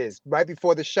says this right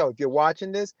before the show. If you're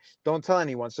watching this, don't tell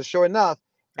anyone. So sure enough,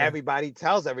 everybody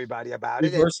tells everybody about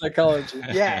it. Reverse psychology.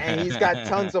 Yeah, and he's got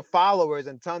tons of followers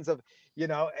and tons of,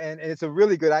 and it's a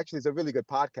really good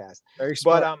podcast. Very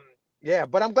smart.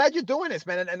 But I'm glad you're doing this,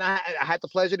 man. And I had the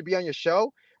pleasure to be on your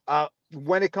show.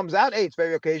 When it comes out, it's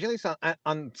very occasionally. So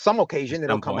on some occasion,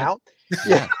 it'll come out.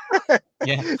 Yeah.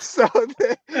 Yeah. So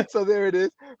there it is.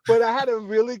 But I had a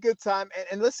really good time.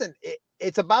 And listen,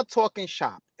 it's about talking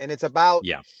shop, and it's about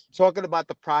talking about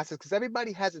the process, because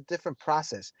everybody has a different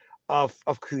process of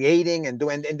creating and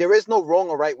doing. And there is no wrong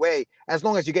or right way as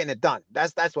long as you're getting it done.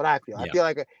 That's what I feel. I feel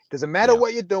like it doesn't matter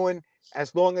what you're doing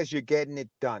as long as you're getting it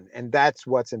done, and that's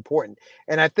what's important.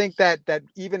 And I think that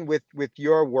even with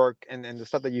your work and the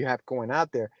stuff that you have going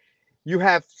out there, you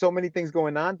have so many things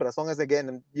going on, but as long as you're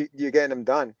getting them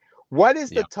done. What is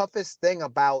the toughest thing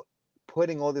about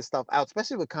putting all this stuff out,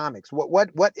 especially with comics?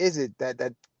 What is it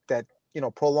that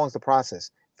prolongs the process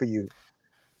for you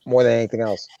more than anything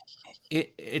else?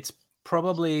 It's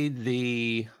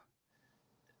probably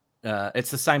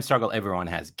it's the same struggle everyone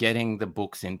has, getting the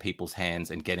books in people's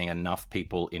hands and getting enough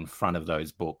people in front of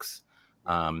those books.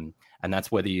 And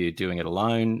that's whether you're doing it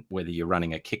alone, whether you're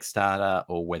running a Kickstarter,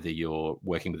 or whether you're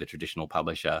working with a traditional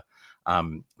publisher.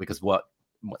 Because what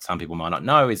some people might not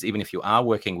know is, even if you are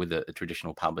working with a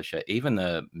traditional publisher, even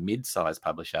the mid-sized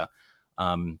publisher,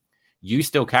 you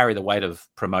still carry the weight of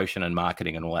promotion and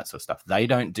marketing and all that sort of stuff. They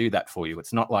don't do that for you.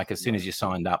 It's not like as soon as you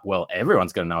signed up, well,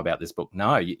 everyone's going to know about this book.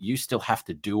 No, you still have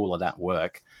to do all of that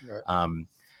work,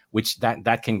 which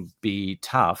that can be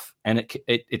tough. And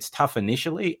it's tough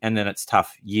initially, and then it's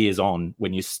tough years on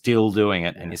when you're still doing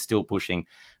it and you're still pushing.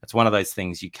 It's one of those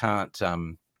things you can't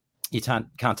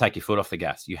take your foot off the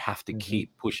gas. You have to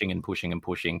keep pushing and pushing and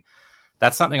pushing.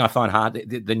 That's something I find hard.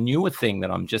 The newer thing that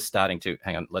I'm just starting to,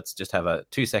 hang on, let's just have a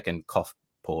 2-second cough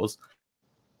pause.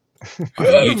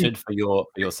 Muted for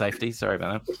your safety. Sorry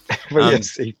about that. For your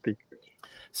safety.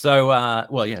 So,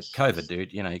 well, yeah, COVID,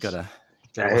 dude. You know, you gotta.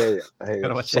 I hear you.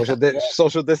 Gotta watch Social distancing.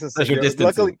 Social distancing.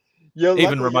 Luckily, you're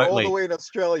Even luckily remotely. all the way in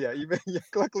Australia.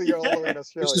 Luckily, you're all the way in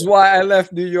Australia. This is why I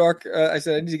left New York. I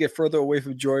said I need to get further away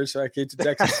from George, so I came to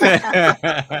Texas.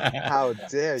 How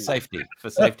dare you? Safety, for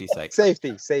safety's sake.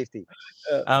 Safety.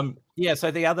 Yeah.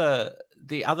 So the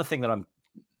other thing that I'm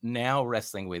now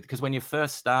wrestling with, because when you're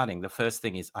first starting, the first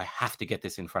thing is I have to get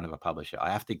this in front of a publisher.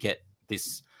 I have to get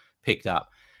this picked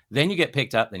up. Then you get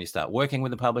picked up, then you start working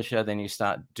with the publisher, then you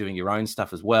start doing your own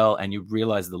stuff as well, and you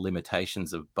realize the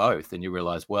limitations of both. And you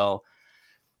realize, well,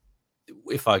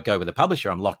 if I go with a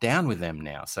publisher, I'm locked down with them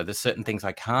now. So there's certain things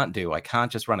I can't do. I can't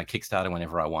just run a Kickstarter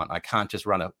whenever I want. I can't just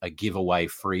run a giveaway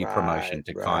free promotion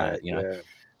to kind of, you know. Yeah.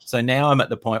 So now I'm at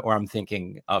the point where I'm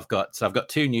thinking I've got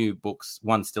 2 new books,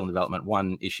 one still in development,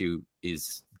 one issue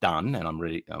is done, and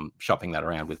I'm shopping that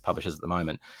around with publishers at the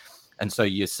moment. And so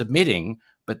you're submitting,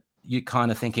 but you're kind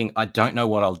of thinking, I don't know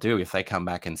what I'll do if they come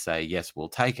back and say, yes, we'll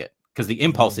take it. Because the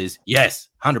impulse is, yes,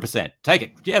 100%, take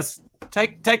it. Yes,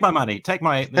 take my money, take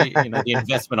the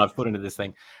investment I've put into this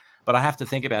thing. But I have to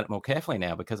think about it more carefully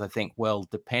now, because I think, well,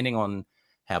 depending on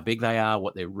how big they are,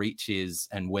 what their reach is,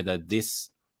 and whether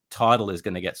this title is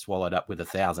going to get swallowed up with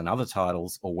 1,000 other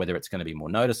titles, or whether it's going to be more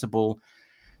noticeable.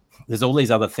 There's all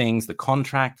these other things, the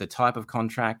contract, the type of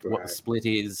contract, what the split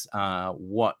is,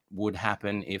 what would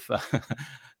happen if,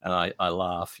 and I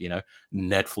laugh, you know,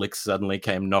 Netflix suddenly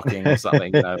came knocking or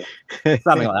something, you know,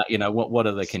 something like that, you know, what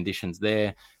are the conditions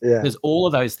there? Yeah. There's all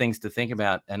of those things to think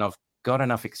about. And I've got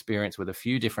enough experience with a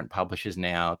few different publishers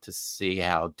now to see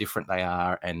how different they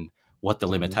are and what the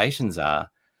limitations are.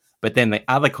 But then the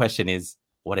other question is,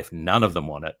 what if none of them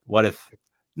want it? What if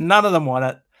none of them want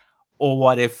it? Or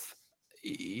what if,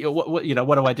 what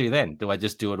do I do then? Do I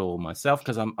just do it all myself?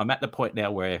 Because I'm at the point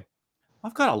now where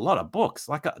I've got a lot of books.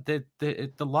 Like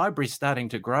the library's starting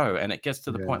to grow, and it gets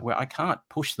to the point where I can't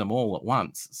push them all at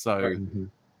once. So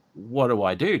what do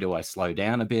I do? Do I slow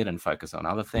down a bit and focus on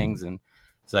other things? And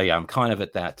so, yeah, I'm kind of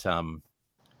at that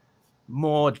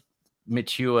more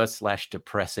mature /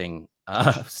 depressing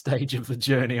stage of the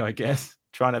journey, I guess,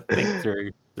 trying to think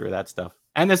through that stuff.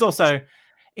 And there's also,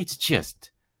 it's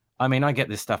just, I mean, I get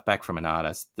this stuff back from an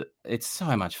artist. It's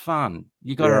so much fun.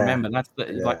 You got to remember that's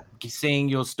like seeing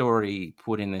your story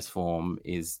put in this form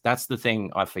that's the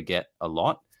thing I forget a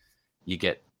lot. You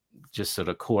get just sort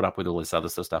of caught up with all this other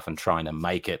sort of stuff and trying to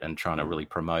make it and trying to really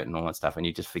promote and all that stuff. And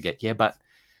you just forget, but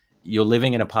you're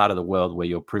living in a part of the world where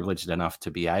you're privileged enough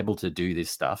to be able to do this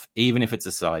stuff, even if it's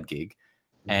a side gig.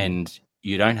 And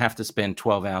you don't have to spend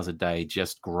 12 hours a day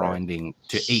just grinding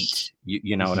to eat.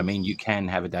 You know what I mean? You can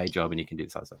have a day job and you can do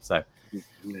this other stuff. So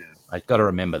I've got to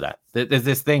remember that. There's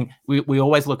this thing, we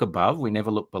always look above, we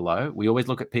never look below. We always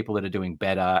look at people that are doing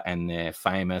better and they're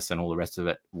famous and all the rest of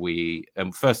it.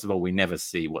 First of all, we never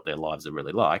see what their lives are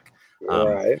really like.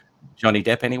 Johnny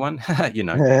Depp, anyone? You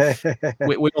know,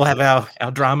 we all have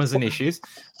our dramas and issues.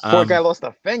 Poor guy lost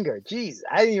a finger. Jeez,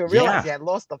 I didn't even realize he had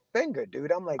lost a finger,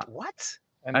 dude. I'm like, what?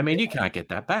 I mean, you can't get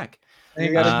that back. And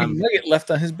you got a big nugget left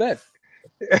on his bed.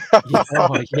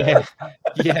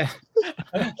 Yeah.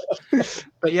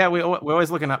 But yeah, we're always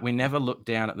looking up. We never look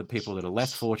down at the people that are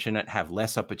less fortunate, have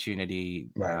less opportunity,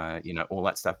 you know, all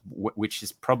that stuff, which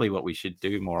is probably what we should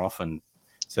do more often,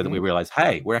 so that we realize,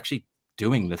 hey, we're actually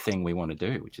doing the thing we want to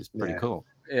do, which is pretty cool.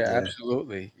 Yeah,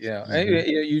 absolutely. Yeah, and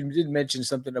you did mention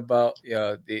something about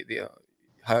the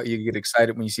how you get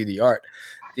excited when you see the art.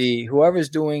 Whoever's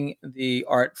doing the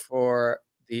art for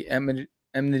the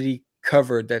Enmity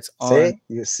cover that's on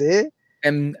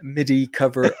Enmity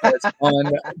cover that's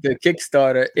on the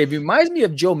Kickstarter, it reminds me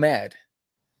of Joe Mad.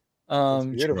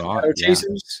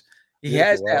 Chasers. He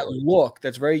has that look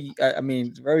that's very,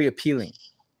 very appealing.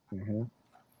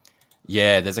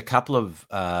 Yeah, there's a couple of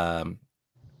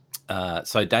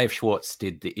so Dave Schwartz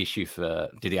did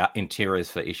the interiors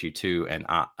for issue 2 and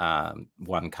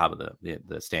one cover,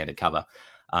 the standard cover.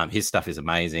 His stuff is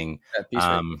amazing.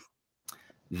 So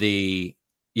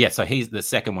he's the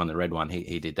second one, the red one.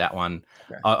 He did that one.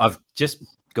 Okay. I've just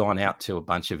gone out to a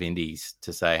bunch of indies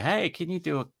to say, hey, can you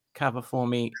do a cover for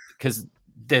me? Because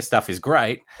their stuff is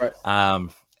great. Right.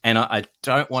 And I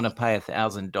don't want to pay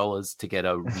 $1,000 to get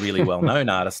a really well-known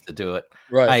artist to do it.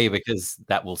 Right. A, because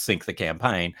that will sink the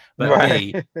campaign. But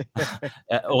B,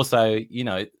 also, you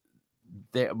know,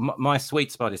 my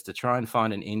sweet spot is to try and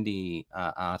find an indie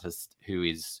artist who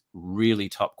is really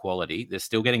top quality. They're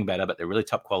still getting better, but they're really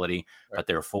top quality, but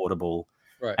they're affordable.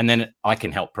 Right. And then I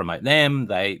can help promote them.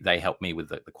 They help me with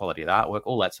the quality of the artwork,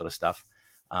 all that sort of stuff.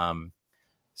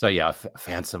 So yeah, I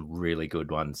found some really good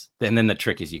ones. And then the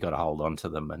trick is you got to hold on to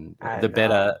them, and the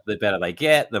know. better they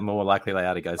get, the more likely they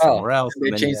are to go somewhere else. They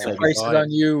And then change you the say prices goodbye.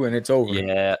 on you, and it's over.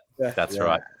 Yeah, that's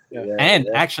right. Yeah. And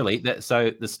actually,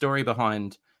 so the story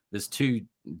behind there's two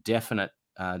definite.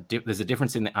 There's a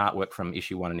difference in the artwork from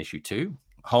issue 1 and issue 2.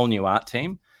 Whole new art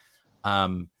team.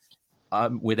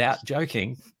 Without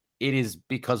joking, it is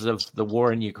because of the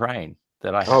war in Ukraine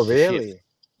that I. Oh, really?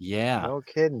 Yeah. No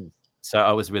kidding. So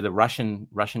I was with a Russian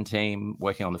team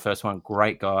working on the first one.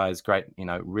 Great guys, great,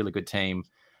 really good team.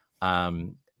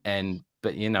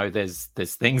 But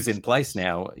there's things in place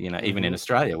now. Even in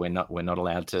Australia, we're not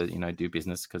allowed to do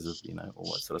business because of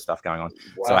all that sort of stuff going on.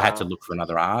 Wow. So I had to look for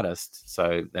another artist.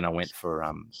 So then I went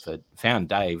found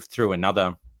Dave through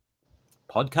another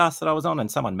podcast that I was on, and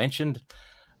someone mentioned.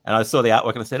 And I saw the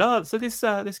artwork and I said, "Oh, so this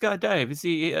guy Dave, is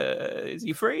he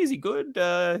free? Is he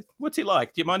good? What's he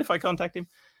like? Do you mind if I contact him?"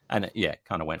 And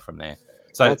kind of went from there.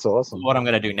 So that's awesome. What I'm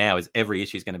going to do now is every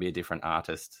issue is going to be a different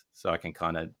artist, so I can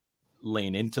kind of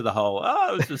lean into the whole.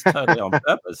 Oh, it was just totally on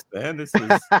purpose, man. This is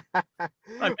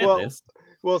this.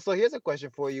 Well, so here's a question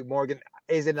for you, Morgan.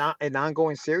 Is it not an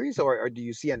ongoing series, or do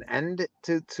you see an end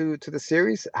to the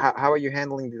series? How are you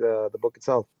handling the book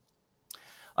itself?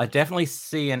 I definitely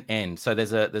see an end. So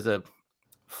there's a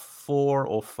 4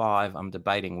 or 5. I'm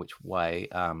debating which way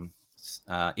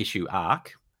issue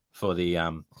arc for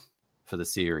the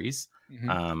series,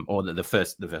 or the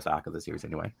first arc of the series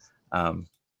anyway.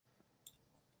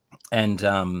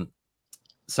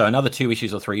 So another 2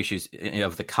 issues or 3 issues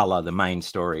of the main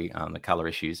story, the color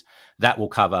issues that will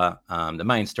cover the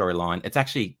main storyline. It's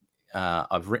actually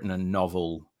I've written a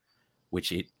novel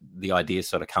which the ideas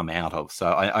sort of come out of. So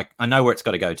I know where it's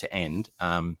got to go to end.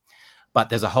 But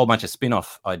there's a whole bunch of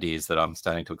spin-off ideas that I'm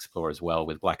starting to explore as well,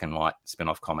 with black and white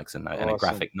spin-off comics and a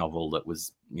graphic novel that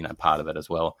was, part of it as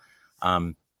well.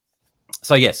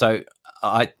 So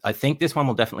I think this one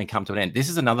will definitely come to an end. This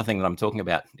is another thing that I'm talking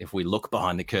about. If we look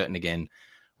behind the curtain again,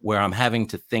 where I'm having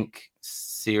to think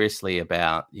seriously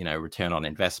about, return on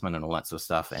investment and all that sort of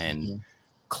stuff, and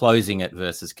closing it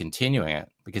versus continuing it.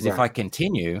 Because if I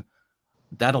continue,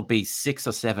 that'll be 6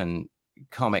 or 7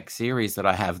 comic series that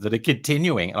I have that are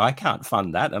continuing, and I can't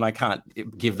fund that, and I can't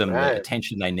give them the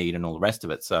attention they need and all the rest of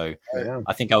it. So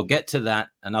I think I'll get to that,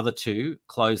 another 2,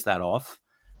 close that off,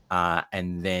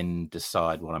 and then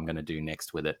decide what I'm going to do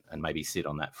next with it, and maybe sit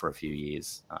on that for a few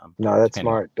years. No, that's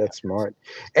smart. That's smart.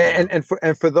 And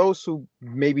for those who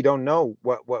maybe don't know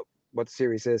what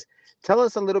series is, tell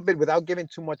us a little bit, without giving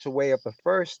too much away, of the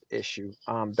first issue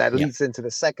that leads into the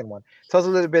second one. Tell us a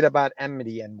little bit about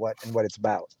Enmity and what it's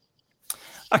about.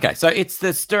 Okay, so it's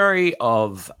the story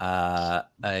of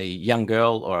a young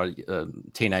girl, or a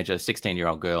teenager,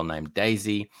 16-year-old girl named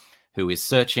Daisy, who is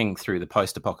searching through the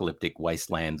post-apocalyptic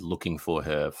wasteland looking for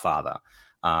her father.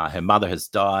 Her mother has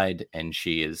died, and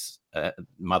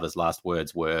mother's last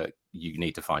words were, "You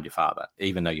need to find your father.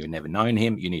 Even though you've never known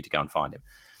him, you need to go and find him."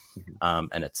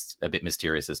 And it's a bit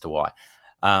mysterious as to why.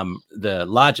 The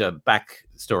larger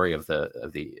backstory of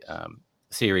the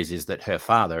series is that her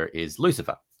father is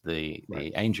Lucifer, the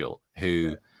angel,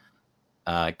 who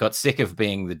got sick of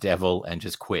being the devil and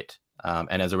just quit.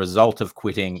 And as a result of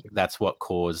quitting, that's what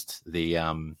caused the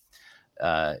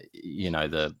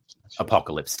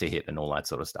apocalypse to hit and all that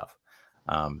sort of stuff.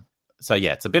 So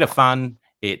it's a bit of fun.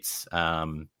 It's a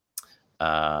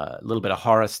little bit of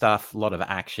horror stuff, a lot of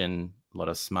action, a lot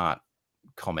of smart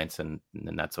comments and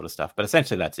that sort of stuff. But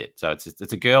essentially that's it. So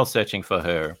it's a girl searching for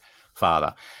her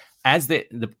father. As the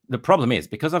problem is,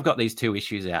 because I've got these 2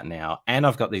 issues out now, and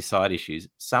I've got these side issues,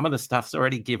 some of the stuff's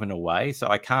already given away, so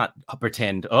I can't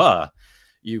pretend,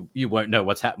 you won't know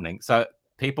what's happening. So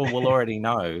people will already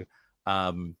know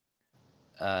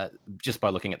just by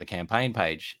looking at the campaign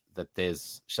page that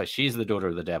she's the daughter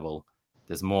of the devil.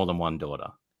 There's more than one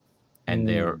daughter, and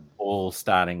they're all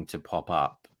starting to pop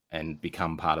up and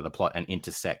become part of the plot and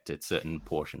intersect at certain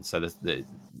portions. So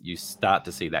you start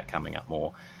to see that coming up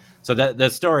more. So the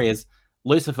story is,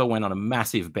 Lucifer went on a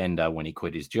massive bender when he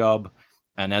quit his job,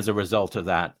 and as a result of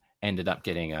that, ended up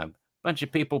getting a bunch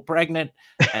of people pregnant.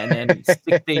 And then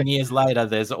 16 years later,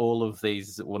 there's all of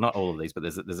these, well, not all of these, but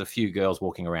there's a few girls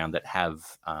walking around that have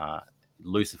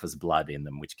Lucifer's blood in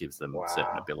them, which gives them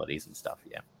certain abilities and stuff.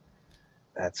 Yeah.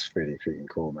 That's pretty freaking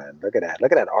cool, man. Look at that.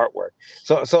 Look at that artwork.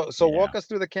 So walk us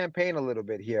through the campaign a little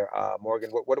bit here,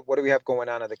 Morgan. What do we have going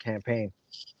on in the campaign?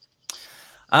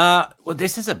 Well,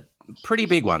 this is a pretty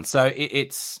big one. So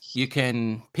you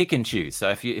can pick and choose. So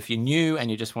if you're new and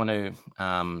you just want to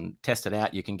test it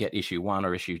out, you can get issue 1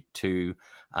 or issue 2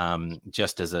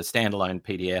 just as a standalone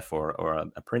PDF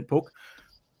or a print book.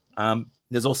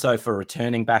 There's also, for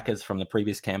returning backers from the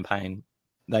previous campaign,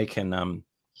 they can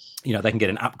they can get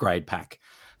an upgrade pack,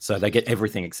 so they get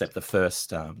everything except the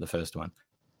first one,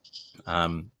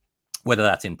 whether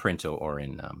that's in print or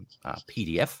in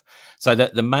PDF. So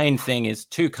the main thing is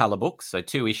 2 color books, so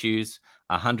 2 issues,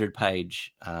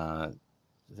 100-page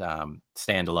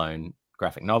standalone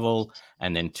graphic novel,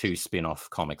 and then 2 spin-off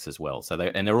comics as well. So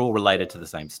they're all related to the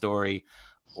same story,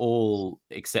 all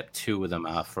except 2 of them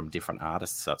are from different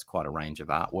artists. So it's quite a range of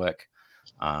artwork.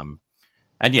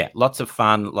 And yeah, lots of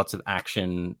fun, lots of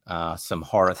action, some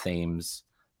horror themes.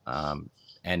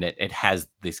 And it has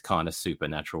this kind of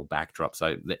supernatural backdrop.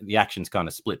 So the action's kind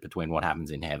of split between what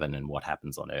happens in heaven and what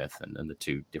happens on earth, and the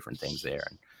 2 different things there.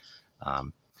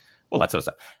 And all that sort of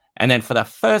stuff. And then for the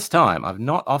first time, I've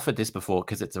not offered this before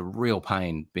because it's a real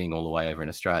pain being all the way over in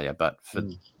Australia. But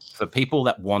for people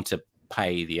that want to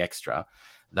pay the extra,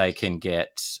 they can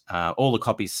get all the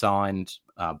copies signed,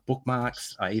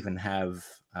 bookmarks. I even have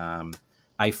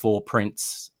A4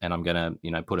 prints, and I'm going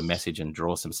to put a message and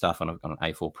draw some stuff on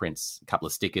A4 prints, a couple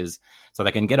of stickers, so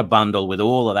they can get a bundle with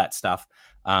all of that stuff,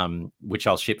 which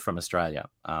I'll ship from Australia.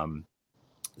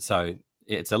 So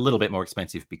it's a little bit more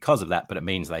expensive because of that, but it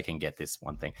means they can get this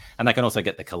one thing. And they can also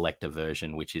get the collector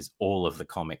version, which is all of the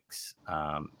comics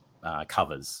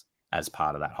covers as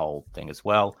part of that whole thing as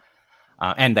well.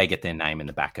 And they get their name in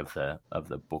the back of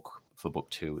the book for book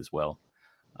 2 as well.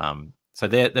 So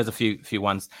there's a few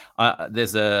ones.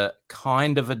 There's a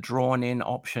kind of a drawn-in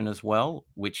option as well,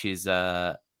 which is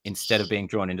instead of being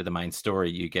drawn into the main story,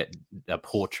 you get a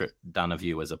portrait done of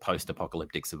you as a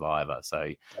post-apocalyptic survivor. So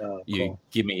you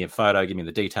give me a photo, give me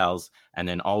the details, and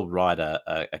then I'll write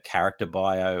a character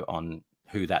bio on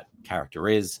who that character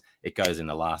is. It goes in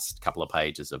the last couple of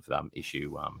pages of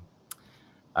issue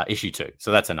 2.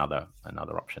 So that's another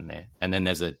option there. And then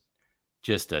there's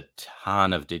just a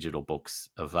ton of digital books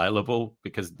available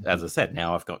because, as I said,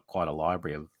 now I've got quite a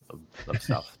library of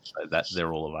stuff. So that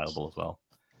they're all available as well.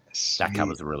 Sweet. That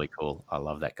cover's really cool. I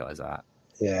love that guy's art.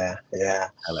 Yeah.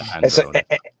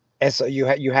 And so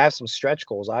you have some stretch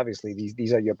goals. Obviously,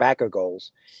 these are your backer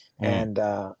goals, and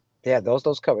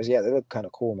those covers, they look kind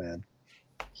of cool, man.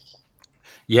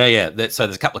 Yeah. So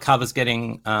there's a couple of covers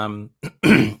getting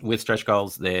with stretch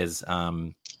goals. There's free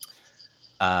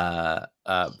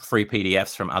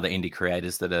PDFs from other indie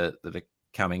creators that are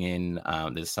coming in.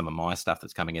 There's some of my stuff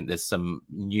that's coming in. There's some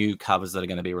new covers that are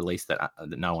going to be released that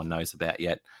no one knows about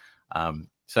yet.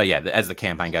 So yeah, as the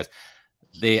campaign goes,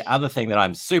 the other thing that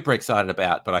I'm super excited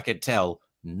about, but I can tell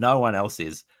no one else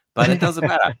is, but it doesn't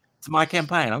matter. It's my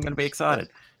campaign. I'm going to be excited.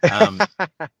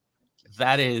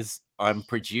 That is, I'm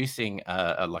producing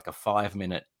a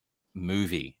 5-minute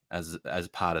movie as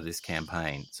part of this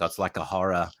campaign. So it's like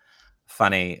a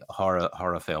funny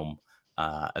horror film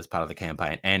as part of the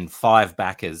campaign, and 5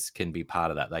 backers can be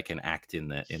part of that. They can act in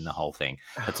the whole thing.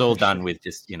 It's all done with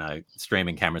just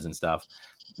streaming cameras and stuff.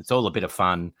 It's all a bit of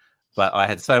fun, but I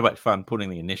had so much fun putting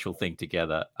the initial thing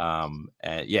together.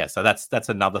 So that's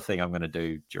another thing I'm going to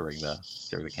do during the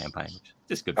campaign, which is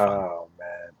just good fun. Oh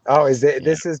man!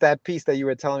 This is that piece that you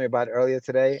were telling me about earlier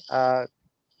today,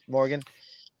 Morgan?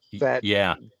 That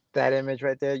image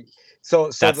right there. So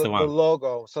that's the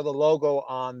logo. So the logo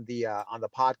on the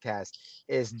podcast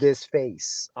is this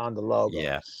face on the logo.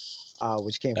 Yeah.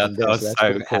 Which came from this. I was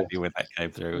so happy when that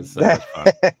came through. It was so much fun.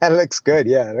 That looks good.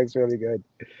 Yeah, it looks really good.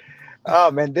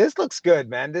 Oh man, this looks good,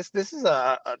 man. This is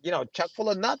a chock full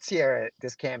of nuts here at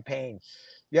this campaign.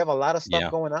 You have a lot of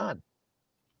stuff going on.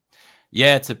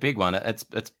 Yeah, it's a big one. It's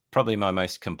probably my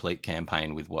most complete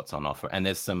campaign with what's on offer. And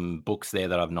there's some books there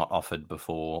that I've not offered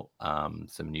before,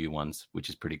 some new ones, which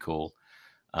is pretty cool.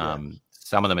 Some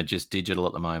of them are just digital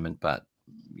at the moment, but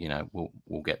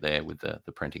we'll get there with the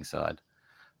printing side.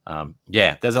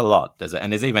 There's a lot. There's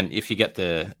even, if you get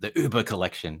the Uber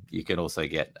collection, you can also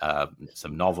get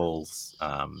some novels,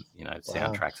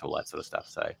 soundtracks, all that sort of stuff.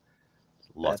 So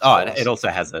lots. Awesome. It also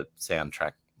has a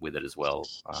soundtrack with it as well.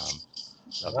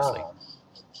 Obviously.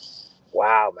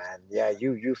 Wow, man. Yeah,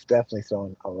 you've definitely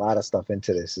thrown a lot of stuff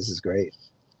into this. This is great.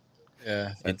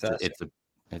 Yeah,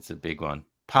 it's a big one.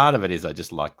 Part of it is I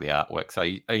just like the artwork. So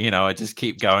I just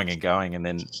keep going and going, and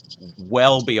then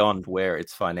well beyond where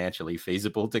it's financially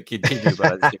feasible to continue.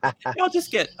 But I'll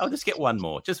just get one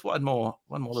more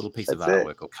little piece of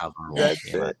artwork or cover.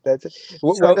 That's it.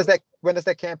 When does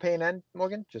that campaign end,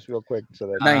 Morgan? Just real quick, so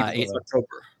that 9th of October.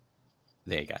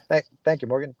 There you go. Thank you,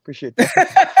 Morgan. Appreciate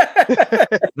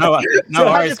that. No,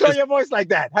 how'd you throw your voice like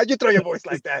that?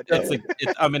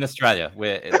 I'm in Australia,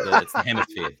 where it's the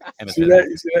hemisphere.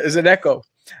 It's an echo.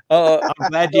 I'm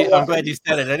glad you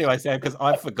said it anyway, Sam, because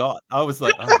I forgot. I was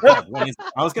like, oh God,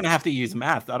 I was going to have to use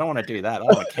math. I don't want to do that. I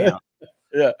don't want to count.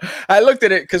 Yeah, I looked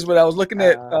at it because when I was looking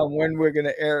at when we're going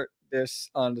to air this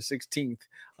on the 16th,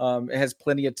 it has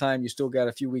plenty of time. You still got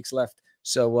a few weeks left.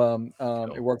 So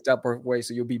it worked out perfect way.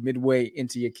 So you'll be midway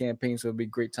into your campaign. So it'll be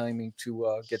great timing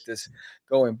to get this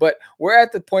going. But we're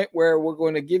at the point where we're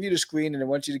going to give you the screen, and I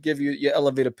want you to give you your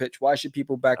elevator pitch. Why should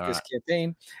people back this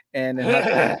campaign? And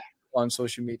then on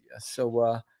social media.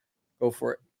 So go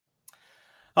for it.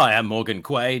 Hi, I'm Morgan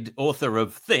Quaid, author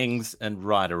of Things and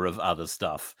writer of other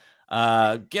stuff.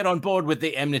 Get on board with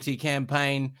the Enmity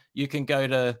campaign. You can go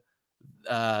to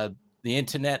the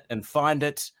internet and find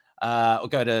it. Or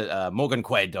go to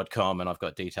morganquaid.com and I've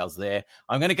got details there.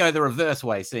 I'm going to go the reverse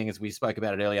way, seeing as we spoke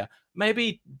about it earlier.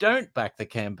 Maybe don't back the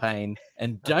campaign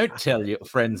and don't tell your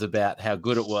friends about how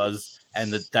good it was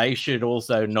and that they should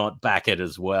also not back it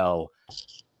as well.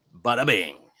 Bada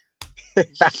bing.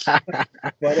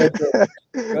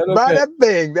 Bada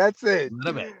bing. That's it.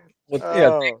 Bada bing.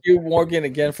 Well, thank you, Morgan,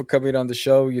 again for coming on the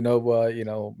show.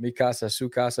 Mikasa,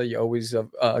 Sukasa, you always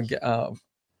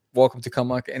welcome to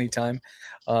come on anytime.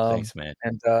 Thanks, man.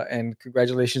 And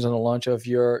congratulations on the launch of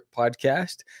your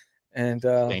podcast. And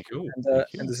thank you.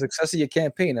 And the success of your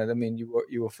campaign. I mean, you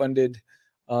were funded.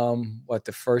 How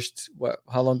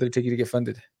long did it take you to get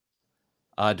funded?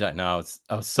 I don't know.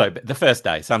 I was so the first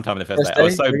day. Sometime in the first day. I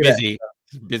was so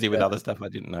busy with other stuff I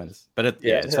didn't notice. But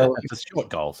it's a short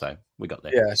goal, so we got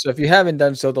there. Yeah. So if you haven't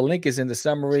done so, the link is in the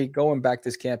summary. Go and back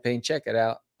this campaign. Check it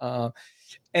out.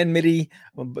 Enmity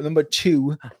number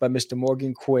 2 by Mr.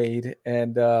 Morgan Quaid.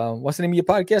 And what's the name of your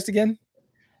podcast again?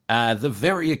 The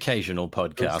Very Occasional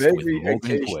Podcast with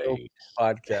Morgan Quaid.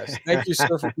 Podcast. Thank you,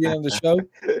 sir, for being on the show.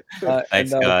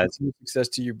 Thanks, guys. Success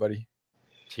to you, buddy.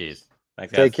 Cheers.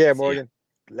 Thanks, Take care, Morgan.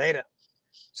 Later.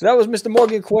 So that was Mr.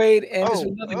 Morgan Quaid, and this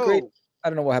was another great. I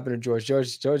don't know what happened to George.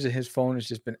 George and his phone has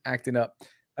just been acting up.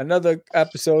 Another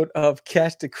episode of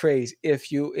Catch the Craze. If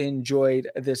you enjoyed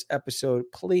this episode,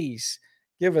 please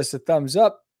give us a thumbs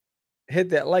up, hit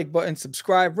that like button,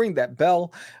 subscribe, ring that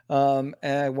bell.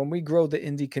 And when we grow, the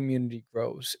indie community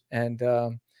grows. And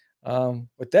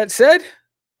with that said,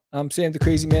 I'm Sam the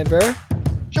Crazy Man Vera.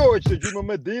 George the Dreamer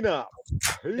Medina.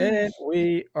 And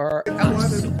we are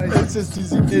It's just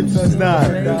easy. It does not.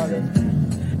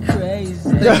 Crazy.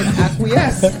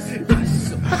 Acquiesce.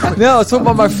 No, it's talking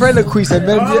about my friend Acquiesce.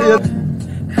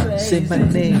 Say my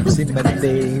name,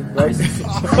 right? This is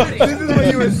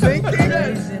what you were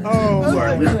thinking?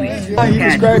 Oh, he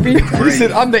described me. He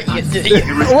said, I'm the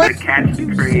what? Catch the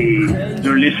Craze.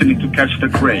 You're listening to Catch the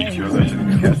Craze. You're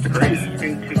listening to Catch the Craze.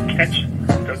 Catch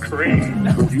the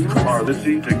Craze. You are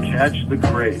listening to Catch the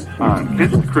Craze.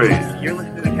 Catch the Craze. You're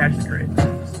listening to Catch the Craze.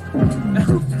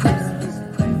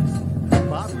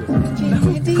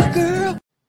 Candy girl.